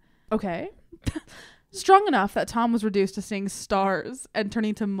train. Okay. Strong enough that Tom was reduced to seeing stars and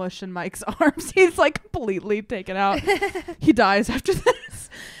turning to mush in Mike's arms. He's like completely taken out. He dies after this.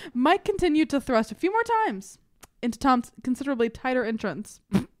 Mike continued to thrust a few more times into Tom's considerably tighter entrance.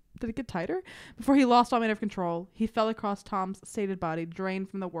 Did it get tighter? Before he lost all manner of control, he fell across Tom's sated body, drained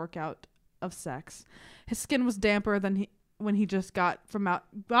from the workout of sex. His skin was damper than when he just got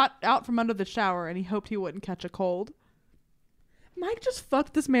out from under the shower, and he hoped he wouldn't catch a cold. Mike just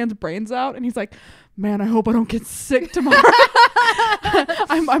fucked this man's brains out, and he's like, man, I hope I don't get sick tomorrow.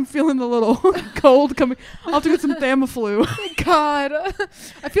 I'm feeling a little cold coming. I'll have to get some Tamiflu. God,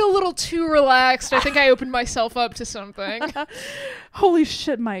 I feel a little too relaxed. I think I opened myself up to something. Holy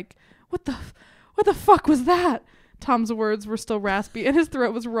shit, Mike. What the fuck was that? Tom's words were still raspy, and his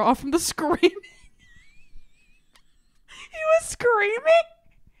throat was raw from the screaming. He was screaming?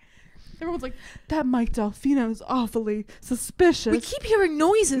 Everyone's like, that Mike Delfino is awfully suspicious. We keep hearing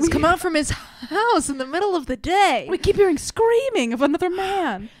noises come out from his house in the middle of the day. We keep hearing screaming of another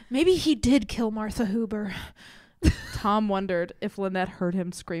man. Maybe he did kill Martha Huber. Tom wondered if Lynette heard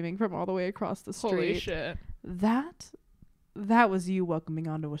him screaming from all the way across the street. Holy shit. That was you welcoming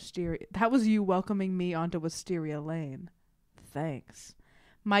onto Wisteria. That was you welcoming me onto Wisteria Lane. Thanks.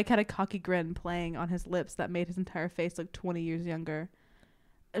 Mike had a cocky grin playing on his lips that made his entire face look 20 years younger.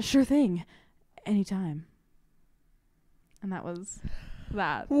 Sure thing. Anytime. And that was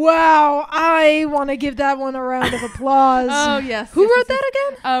that. Wow. I want to give that one a round of applause. Oh, yes. Who wrote that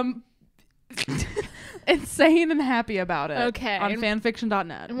again? Insane and happy about it. Okay. On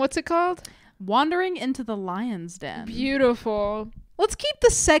fanfiction.net. And what's it called? Wandering into the Lion's Den. Beautiful. Let's keep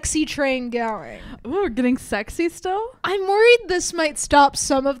the sexy train going. Ooh, we're getting sexy still? I'm worried this might stop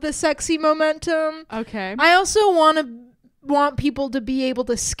some of the sexy momentum. Okay. I also want people to be able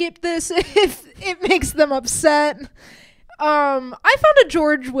to skip this if it makes them upset. I found a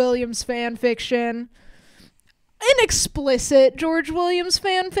George Williams fan fiction. An explicit George Williams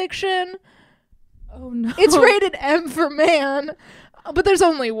fan fiction. Oh no. It's rated M for man, but there's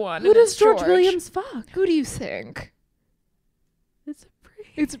only one. Who does George Williams fuck? Who do you think? It's Brie.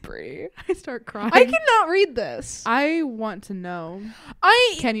 It's Brie. I start crying. I cannot read this. I want to know.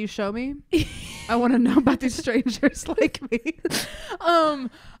 Can you show me? I want to know about these strangers like me.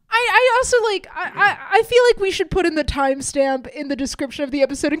 I also I feel like we should put in the timestamp in the description of the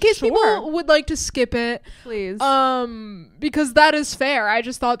episode in case people would like to skip it. Please. Because that is fair. I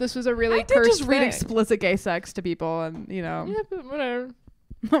just thought this was a really cursed just read thing. explicit gay sex to people, and Yeah, but whatever.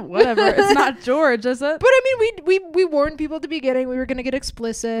 Whatever. It's not George, is it? But I mean, we warned people at the beginning we were going to get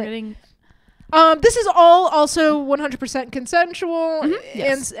explicit. Reading. This is all also 100% consensual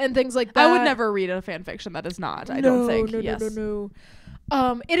yes. and things like that. I would never read a fan fiction that is not. I don't think. No.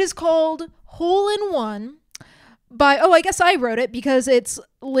 It is called Hole in One by, I guess I wrote it because it's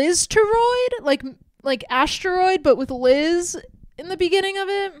Liz Teroid, like asteroid, but with Liz in the beginning of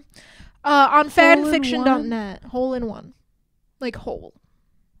it. On fanfiction.net. Hole in One. Like hole.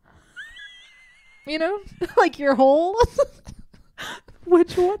 You know? Like your hole.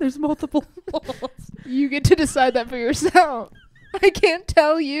 Which one? There's multiple holes. You get to decide that for yourself. I can't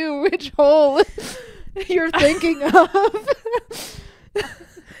tell you which hole you're thinking of.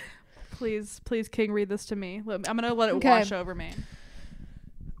 Please, King, read this to me. I'm gonna let it wash over me.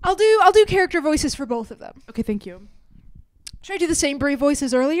 I'll do character voices for both of them. Okay, thank you. Should I do the same Brie voice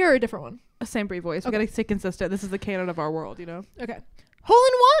as earlier or a different one? A same Brie voice. We gotta stay consistent. This is the canon of our world, you know? Okay. Hole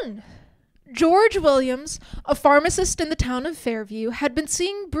in One. George Williams, a pharmacist in the town of Fairview, had been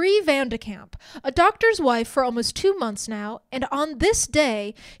seeing Brie Vandekamp, a doctor's wife, for almost 2 months now, and on this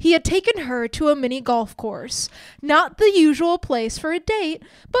day, he had taken her to a mini golf course. Not the usual place for a date,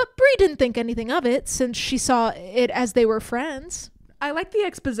 but Brie didn't think anything of it, since she saw it as they were friends. I like the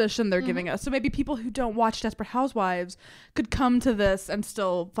exposition they're giving us. So maybe people who don't watch Desperate Housewives could come to this and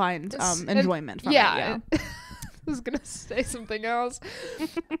still find enjoyment from it. Yeah. I was gonna say something else.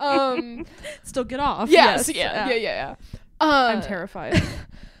 Still get off. Yes. Yeah. I'm terrified.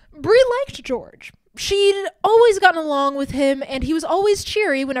 Brie liked George. She'd always gotten along with him, and he was always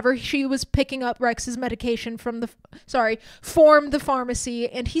cheery whenever she was picking up Rex's medication from the pharmacy,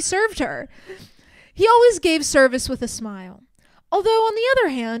 and he served her. He always gave service with a smile. Although, on the other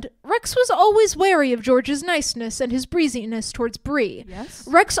hand, Rex was always wary of George's niceness and his breeziness towards Brie. Yes.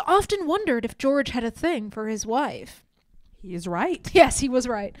 Rex often wondered if George had a thing for his wife. He is right. Yes, he was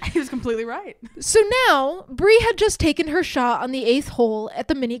right. He was completely right. So now, Brie had just taken her shot on the 8th hole at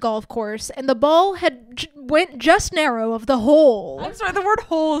the mini golf course, and the ball had went just narrow of the hole. I'm sorry, the word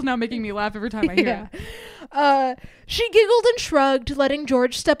hole is now making me laugh every time I hear it. She giggled and shrugged, letting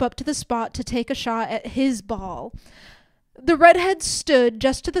George step up to the spot to take a shot at his ball. The redhead stood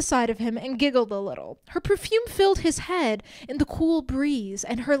just to the side of him and giggled a little. Her perfume filled his head in the cool breeze,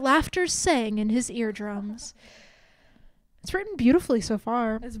 and her laughter sang in his eardrums. It's written beautifully so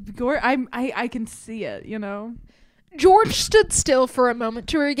far. It's I can see it, you know. George stood still for a moment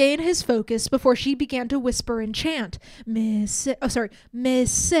to regain his focus before she began to whisper and chant. Miss it. Oh, sorry.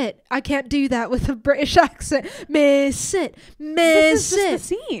 Miss it. I can't do that with a British accent. Miss it. Miss This is it. just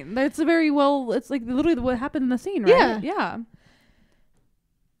the scene. It's it's like literally what happened in the scene, right? Yeah. Yeah.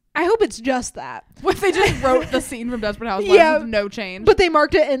 I hope it's just that. What they just wrote the scene from Desperate Housewives with no change. But they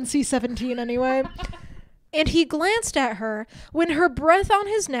marked it NC-17 anyway. And he glanced at her when her breath on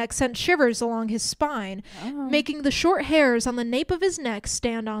his neck sent shivers along his spine, making the short hairs on the nape of his neck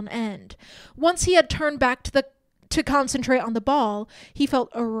stand on end. Once he had turned back to concentrate on the ball, he felt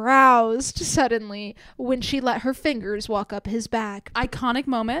aroused suddenly when she let her fingers walk up his back. Iconic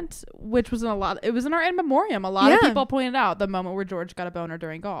moment, which was it was in our in memoriam. A lot of people pointed out the moment where George got a boner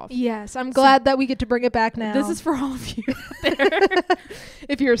during golf. Yes, I'm glad that we get to bring it back now. This is for all of you out there.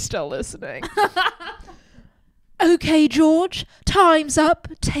 If you're still listening. Okay, George, time's up.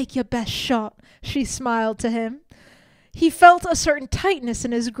 Take your best shot, she smiled to him. He felt a certain tightness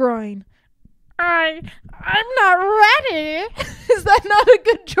in his groin. I'm not ready. Is that not a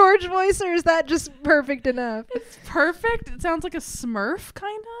good George voice, or is that just perfect enough? It's perfect. It sounds like a Smurf,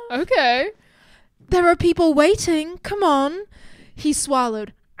 kind of. Okay. There are people waiting. Come on. He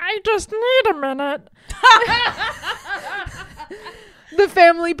swallowed. I just need a minute. The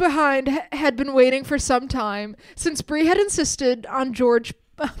family behind had been waiting for some time, since Bree had insisted on George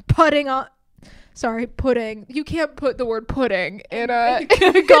putting. You can't put the word pudding in a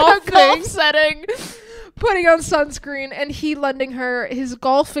golf setting. Putting on sunscreen, and he lending her his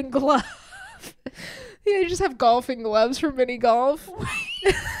golfing glove. Yeah, you just have golfing gloves for mini golf.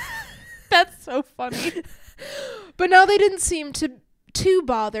 That's so funny. But now they didn't seem too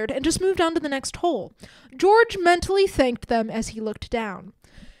bothered and just moved on to the next hole. George mentally thanked them as he looked down.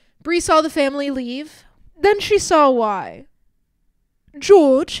 Bree saw the family leave. Then she saw why.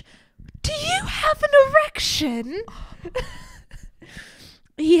 George, do you have an erection?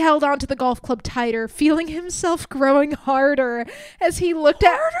 He held onto the golf club tighter, feeling himself growing harder as he looked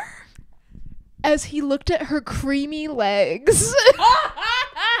at her creamy legs.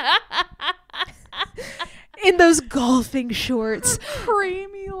 In those golfing shorts.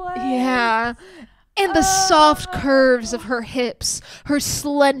 Creamy legs. Yeah. And the soft curves of her hips, her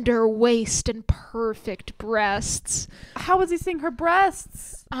slender waist and perfect breasts. How was he seeing her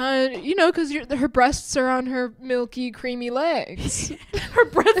breasts? Because her breasts are on her milky, creamy legs. Her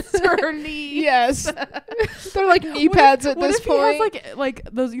breasts are her knees. Yes. They're like knee pads at this point. He has like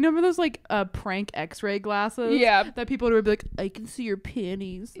those, remember those prank X-ray glasses? Yeah. That people would be like, I can see your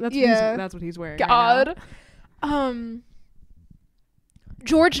panties. That's what he's wearing. God. Right now.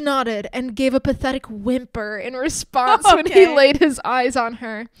 George nodded and gave a pathetic whimper in response when he laid his eyes on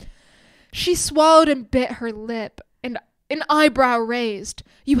her. She swallowed and bit her lip, and an eyebrow raised.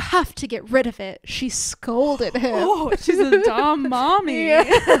 You have to get rid of it, she scolded him. Oh, she's a dumb mommy.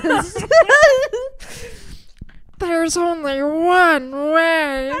 Yes. There's only one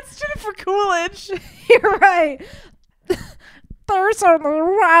way. That's Jennifer Coolidge. You're right. There's only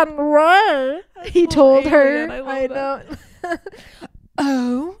one way, he told her. I know.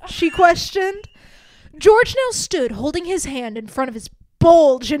 Oh, she questioned. George now stood holding his hand in front of his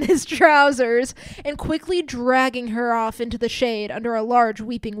bulge in his trousers and quickly dragging her off into the shade under a large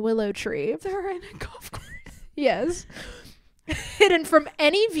weeping willow tree. They're in a golf course. Yes. Hidden from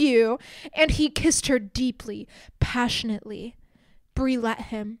any view, and he kissed her deeply, passionately. Bree let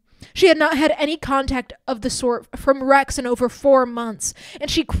him. She had not had any contact of the sort from Rex in over 4 months, and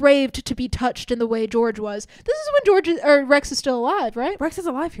she craved to be touched in the way George was. This is when Rex is still alive, right? Rex is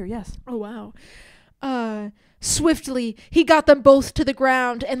alive here, yes. Oh, wow. Swiftly, he got them both to the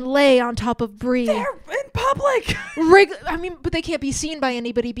ground and lay on top of Bree. They're in public! But they can't be seen by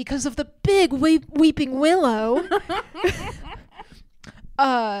anybody because of the big weeping willow.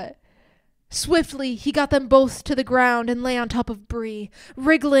 Swiftly, he got them both to the ground and lay on top of Bree,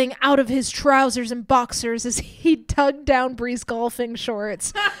 wriggling out of his trousers and boxers as he tugged down Bree's golfing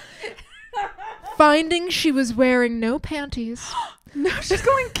shorts. Finding she was wearing no panties. No, she's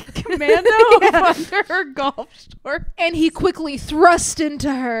going commando under her golf shorts. And he quickly thrust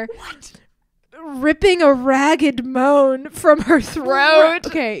into her. What? Ripping a ragged moan from her throat.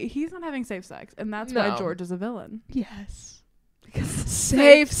 Okay, he's not having safe sex, and that's why George is a villain. Yes.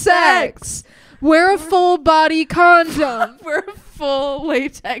 Safe sex. Wear a full body condom. Wear a full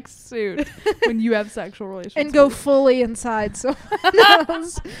latex suit when you have sexual relations. And go fully inside someone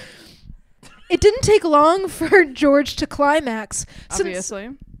else. It didn't take long for George to climax. Obviously.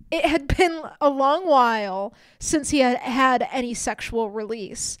 Since it had been a long while since he had had any sexual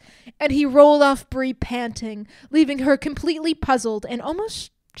release, and he rolled off Bree panting, leaving her completely puzzled and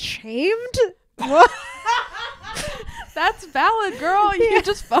almost shamed. What? That's valid, girl. You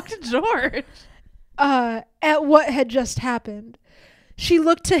just fucked George. At what had just happened. She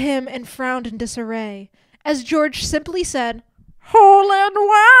looked to him and frowned in disarray, as George simply said, "Hole in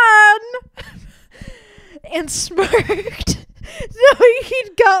one!" and smirked. So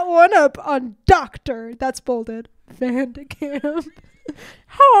he'd got one up on Dr. That's bolded. Vandekamp.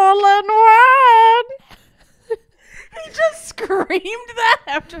 Hole in one! He just screamed that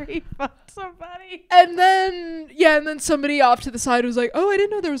after he fucked somebody. And then somebody off to the side was like, "Oh, I didn't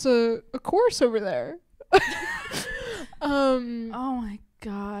know there was a course over there." Oh my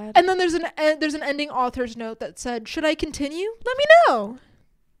god. And then there's an ending author's note that said, "Should I continue? Let me know."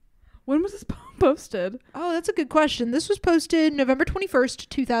 When was this posted? Oh, that's a good question. This was posted November 21st,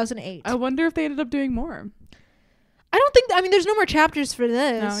 2008. I wonder if they ended up doing more. I don't think I mean there's no more chapters for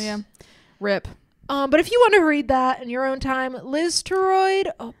this. Oh yeah. Rip. But if you want to read that in your own time, Liz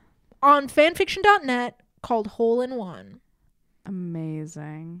Teroyd on fanfiction.net called Hole in One.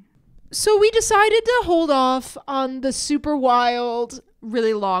 Amazing. So we decided to hold off on the super wild,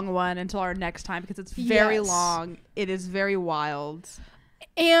 really long one until our next time because it's very Yes. long. It is very wild.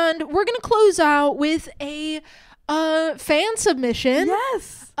 and we're going to close out with a fan submission.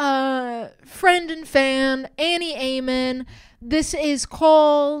 Yes. Friend and fan, Annie Amen. This is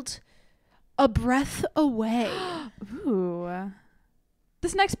called A Breath Away. Ooh.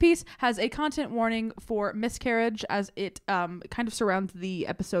 This next piece has a content warning for miscarriage as it kind of surrounds the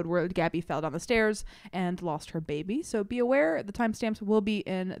episode where Gabby fell down the stairs and lost her baby. So be aware the timestamps will be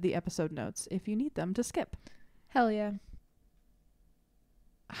in the episode notes if you need them to skip. Hell yeah.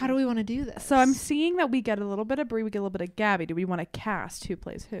 How do we want to do this? So I'm seeing that we get a little bit of Brie, we get a little bit of Gabby. Do we want to cast who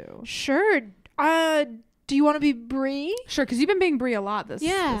plays who? Sure. Do you want to be Brie? Sure, because you've been being Brie a lot this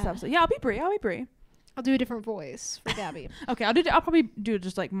episode. Yeah, I'll be Brie. I'll do a different voice for Gabby. Okay, I'll probably do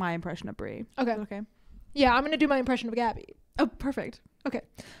just like my impression of Brie. Okay. Okay. Yeah, I'm going to do my impression of Gabby. Oh, perfect. Okay.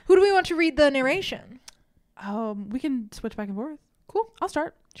 Who do we want to read the narration? We can switch back and forth. Cool. I'll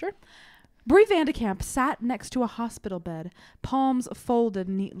start. Sure. Brie Vandekamp sat next to a hospital bed, palms folded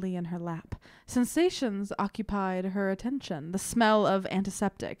neatly in her lap. Sensations occupied her attention, the smell of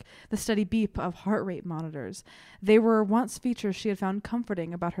antiseptic, the steady beep of heart rate monitors. They were once features she had found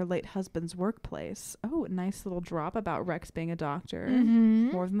comforting about her late husband's workplace. Oh, nice little drop about Rex being a doctor. Mm-hmm.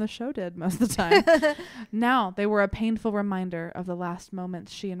 More than the show did most of the time. Now they were a painful reminder of the last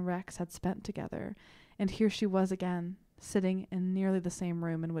moments she and Rex had spent together. And here she was again, sitting in nearly the same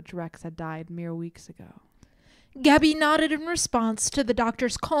room in which Rex had died mere weeks ago. Gabby nodded in response to the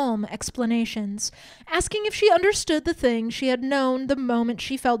doctor's calm explanations, asking if she understood the thing she had known the moment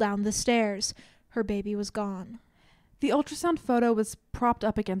she fell down the stairs. Her baby was gone. The ultrasound photo was propped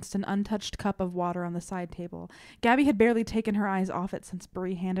up against an untouched cup of water on the side table. Gabby had barely taken her eyes off it since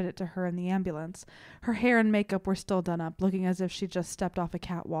Brie handed it to her in the ambulance. Her hair and makeup were still done up, looking as if she'd just stepped off a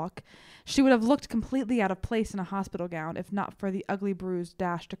catwalk. She would have looked completely out of place in a hospital gown if not for the ugly bruise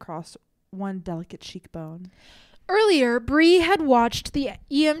dashed across one delicate cheekbone. Earlier, Brie had watched the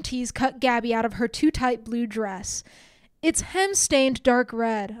EMTs cut Gabby out of her too tight blue dress. Its hem stained dark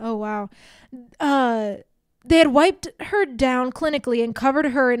red. Oh, wow. They had wiped her down clinically and covered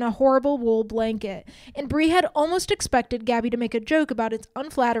her in a horrible wool blanket, and Brie had almost expected Gabby to make a joke about its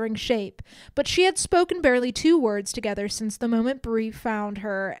unflattering shape, but she had spoken barely 2 words together since the moment Brie found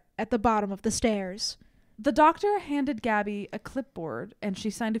her at the bottom of the stairs. The doctor handed Gabby a clipboard, and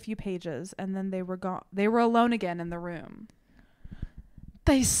she signed a few pages, and then they were gone. They were alone again in the room.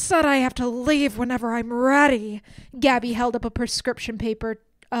 They said I have to leave whenever I'm ready. Gabby held up a prescription paper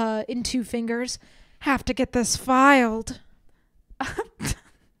in 2 fingers. Have to get this filed.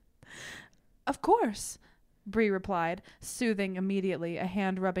 Of course, Brie replied, soothing immediately, a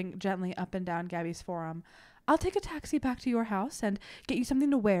hand rubbing gently up and down Gabby's forearm. I'll take a taxi back to your house and get you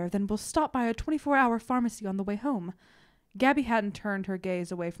something to wear, then we'll stop by a 24-hour pharmacy on the way home. Gabby hadn't turned her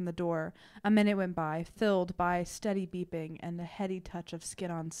gaze away from the door. A minute went by, filled by steady beeping and a heady touch of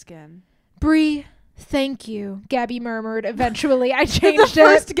skin on skin. Brie, thank you, Gabby murmured. Eventually, I changed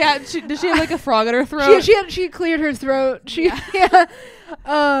it. Did she have like a frog in her throat? She cleared her throat.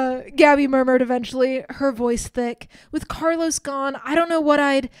 Gabby murmured eventually, her voice thick. With Carlos gone, I don't know what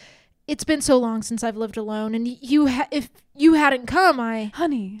I'd... It's been so long since I've lived alone, and if you hadn't come,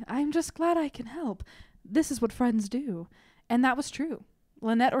 Honey, I'm just glad I can help. This is what friends do. And that was true.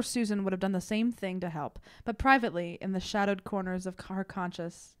 Lynette or Susan would have done the same thing to help, but privately, in the shadowed corners of her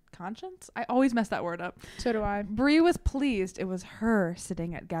conscience, conscience? I always mess that word up. So do I. Bree was pleased it was her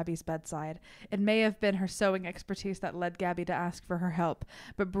sitting at Gabby's bedside. It may have been her sewing expertise that led Gabby to ask for her help,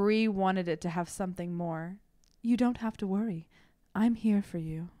 but Bree wanted it to have something more. You don't have to worry. I'm here for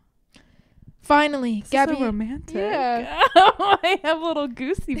you. Finally, Gabby. So romantic. Yeah. I have little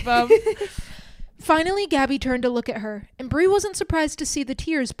goosey bumps. Finally, Gabby turned to look at her, and Bree wasn't surprised to see the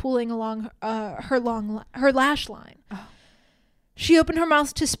tears pooling along her lash line. Oh. She opened her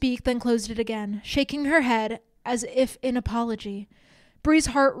mouth to speak, then closed it again, shaking her head as if in apology. Bree's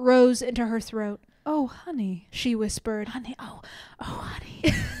heart rose into her throat. Oh, honey. She whispered. Honey. Oh,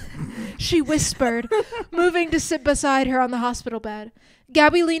 honey. She whispered, moving to sit beside her on the hospital bed.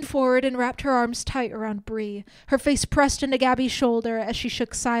 Gabby leaned forward and wrapped her arms tight around Bree, her face pressed into Gabby's shoulder as she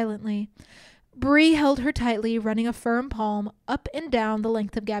shook silently. Bree held her tightly, running a firm palm up and down the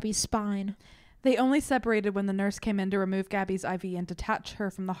length of Gabby's spine. They only separated when the nurse came in to remove Gabby's IV and detach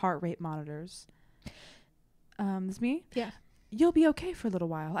her from the heart rate monitors. This me? Yeah. You'll be okay for a little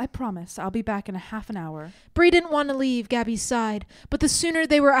while. I promise. I'll be back in a half an hour. Bree didn't want to leave Gabby's side, but the sooner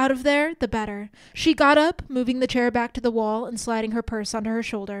they were out of there, the better. She got up, moving the chair back to the wall and sliding her purse onto her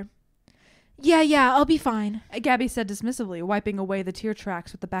shoulder. Yeah, I'll be fine. Gabby said dismissively, wiping away the tear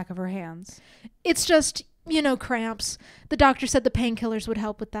tracks with the back of her hands. It's just, cramps. The doctor said the painkillers would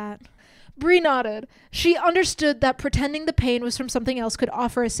help with that. Bree nodded. She understood that pretending the pain was from something else could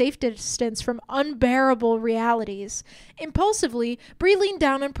offer a safe distance from unbearable realities. Impulsively, Bree leaned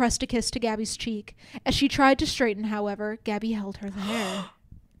down and pressed a kiss to Gabby's cheek. As she tried to straighten, however, Gabby held her there.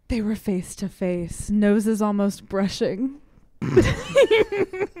 They were face to face, noses almost brushing.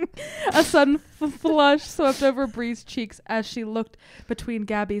 A sudden flush swept over Bree's cheeks as she looked between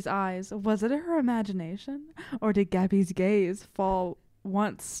Gabby's eyes. Was it her imagination, or did Gabby's gaze fall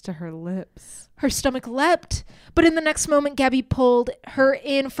once to her lips? Her stomach leapt, but in the next moment Gabby pulled her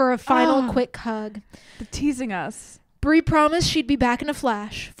in for a final quick hug. They're teasing us. Bree promised she'd be back in a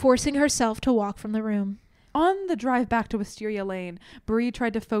flash, forcing herself to walk from the room. On the drive back to Wisteria Lane, Bree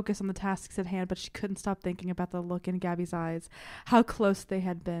tried to focus on the tasks at hand, but she couldn't stop thinking about the look in Gabby's eyes. How close they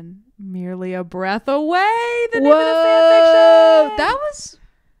had been. Merely a breath away. The name of the fanfiction. That was...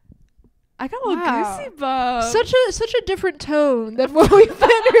 I got a little goosey bumps. Such a different tone than what we've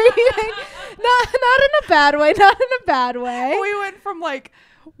been reading. Not in a bad way. Not in a bad way. We went from like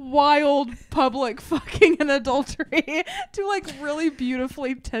wild public fucking and adultery to like really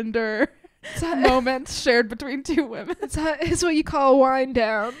beautifully tender moments shared between two women. It's what you call a wind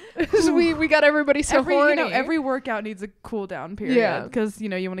down. we got everybody so horny. Every workout needs a cool down period because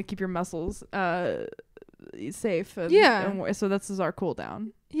you want to keep your muscles safe. And so this is our cool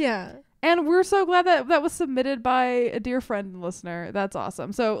down. Yeah. And we're so glad that was submitted by a dear friend and listener. That's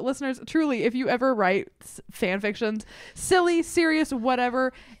awesome. So listeners, truly, if you ever write fan fictions, silly, serious,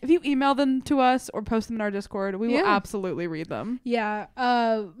 whatever, if you email them to us or post them in our Discord, we will absolutely read them. Yeah,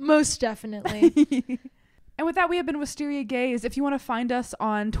 most definitely. And with that, we have been Wisteria Gaze. If you want to find us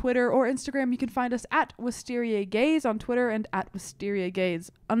on Twitter or Instagram, you can find us at Wisteria Gaze on Twitter and at Wisteria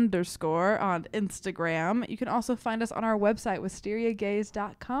Gaze _ on Instagram. You can also find us on our website,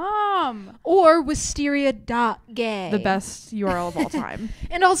 wisteriagaze.com. Or wisteria.gay. The best URL of all time.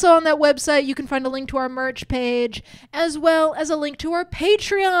 And also on that website, you can find a link to our merch page, as well as a link to our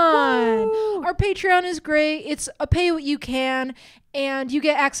Patreon. Woo! Our Patreon is great. It's a pay what you can. And you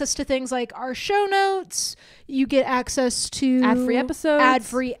get access to things like our show notes. You get access to ad-free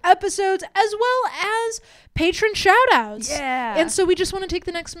episodes, as well as patron shout-outs. Yeah. And so we just want to take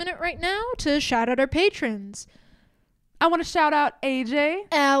the next minute right now to shout out our patrons. I want to shout out AJ,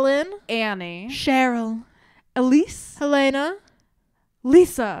 Alan, Annie, Cheryl, Elise, Helena,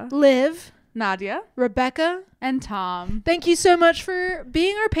 Lisa, Liv, Nadia, Rebecca, and Tom. Thank you so much for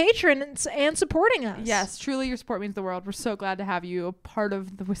being our patrons and supporting us. Yes, truly your support means the world. We're so glad to have you a part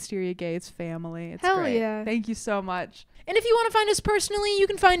of the Wisteria Gaze family. It's Hell great. Yeah. Thank you so much. And if you want to find us personally, you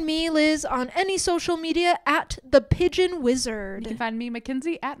can find me, Liz, on any social media at The Pigeon Wizard. You can find me,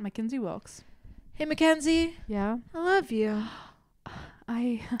 Mackenzie, at Mackenzie Wilkes. Hey, Mackenzie. Yeah? I love you.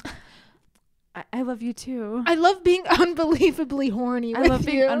 I love you too. I love being unbelievably horny with you. I love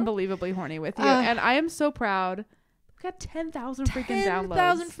being unbelievably horny with you. And I am so proud. We got 10,000 freaking downloads.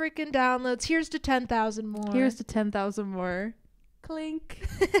 10,000 freaking downloads. Here's to 10,000 more. Here's to 10,000 more. Clink.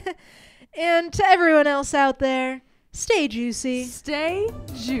 And to everyone else out there, stay juicy. Stay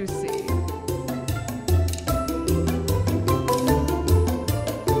juicy.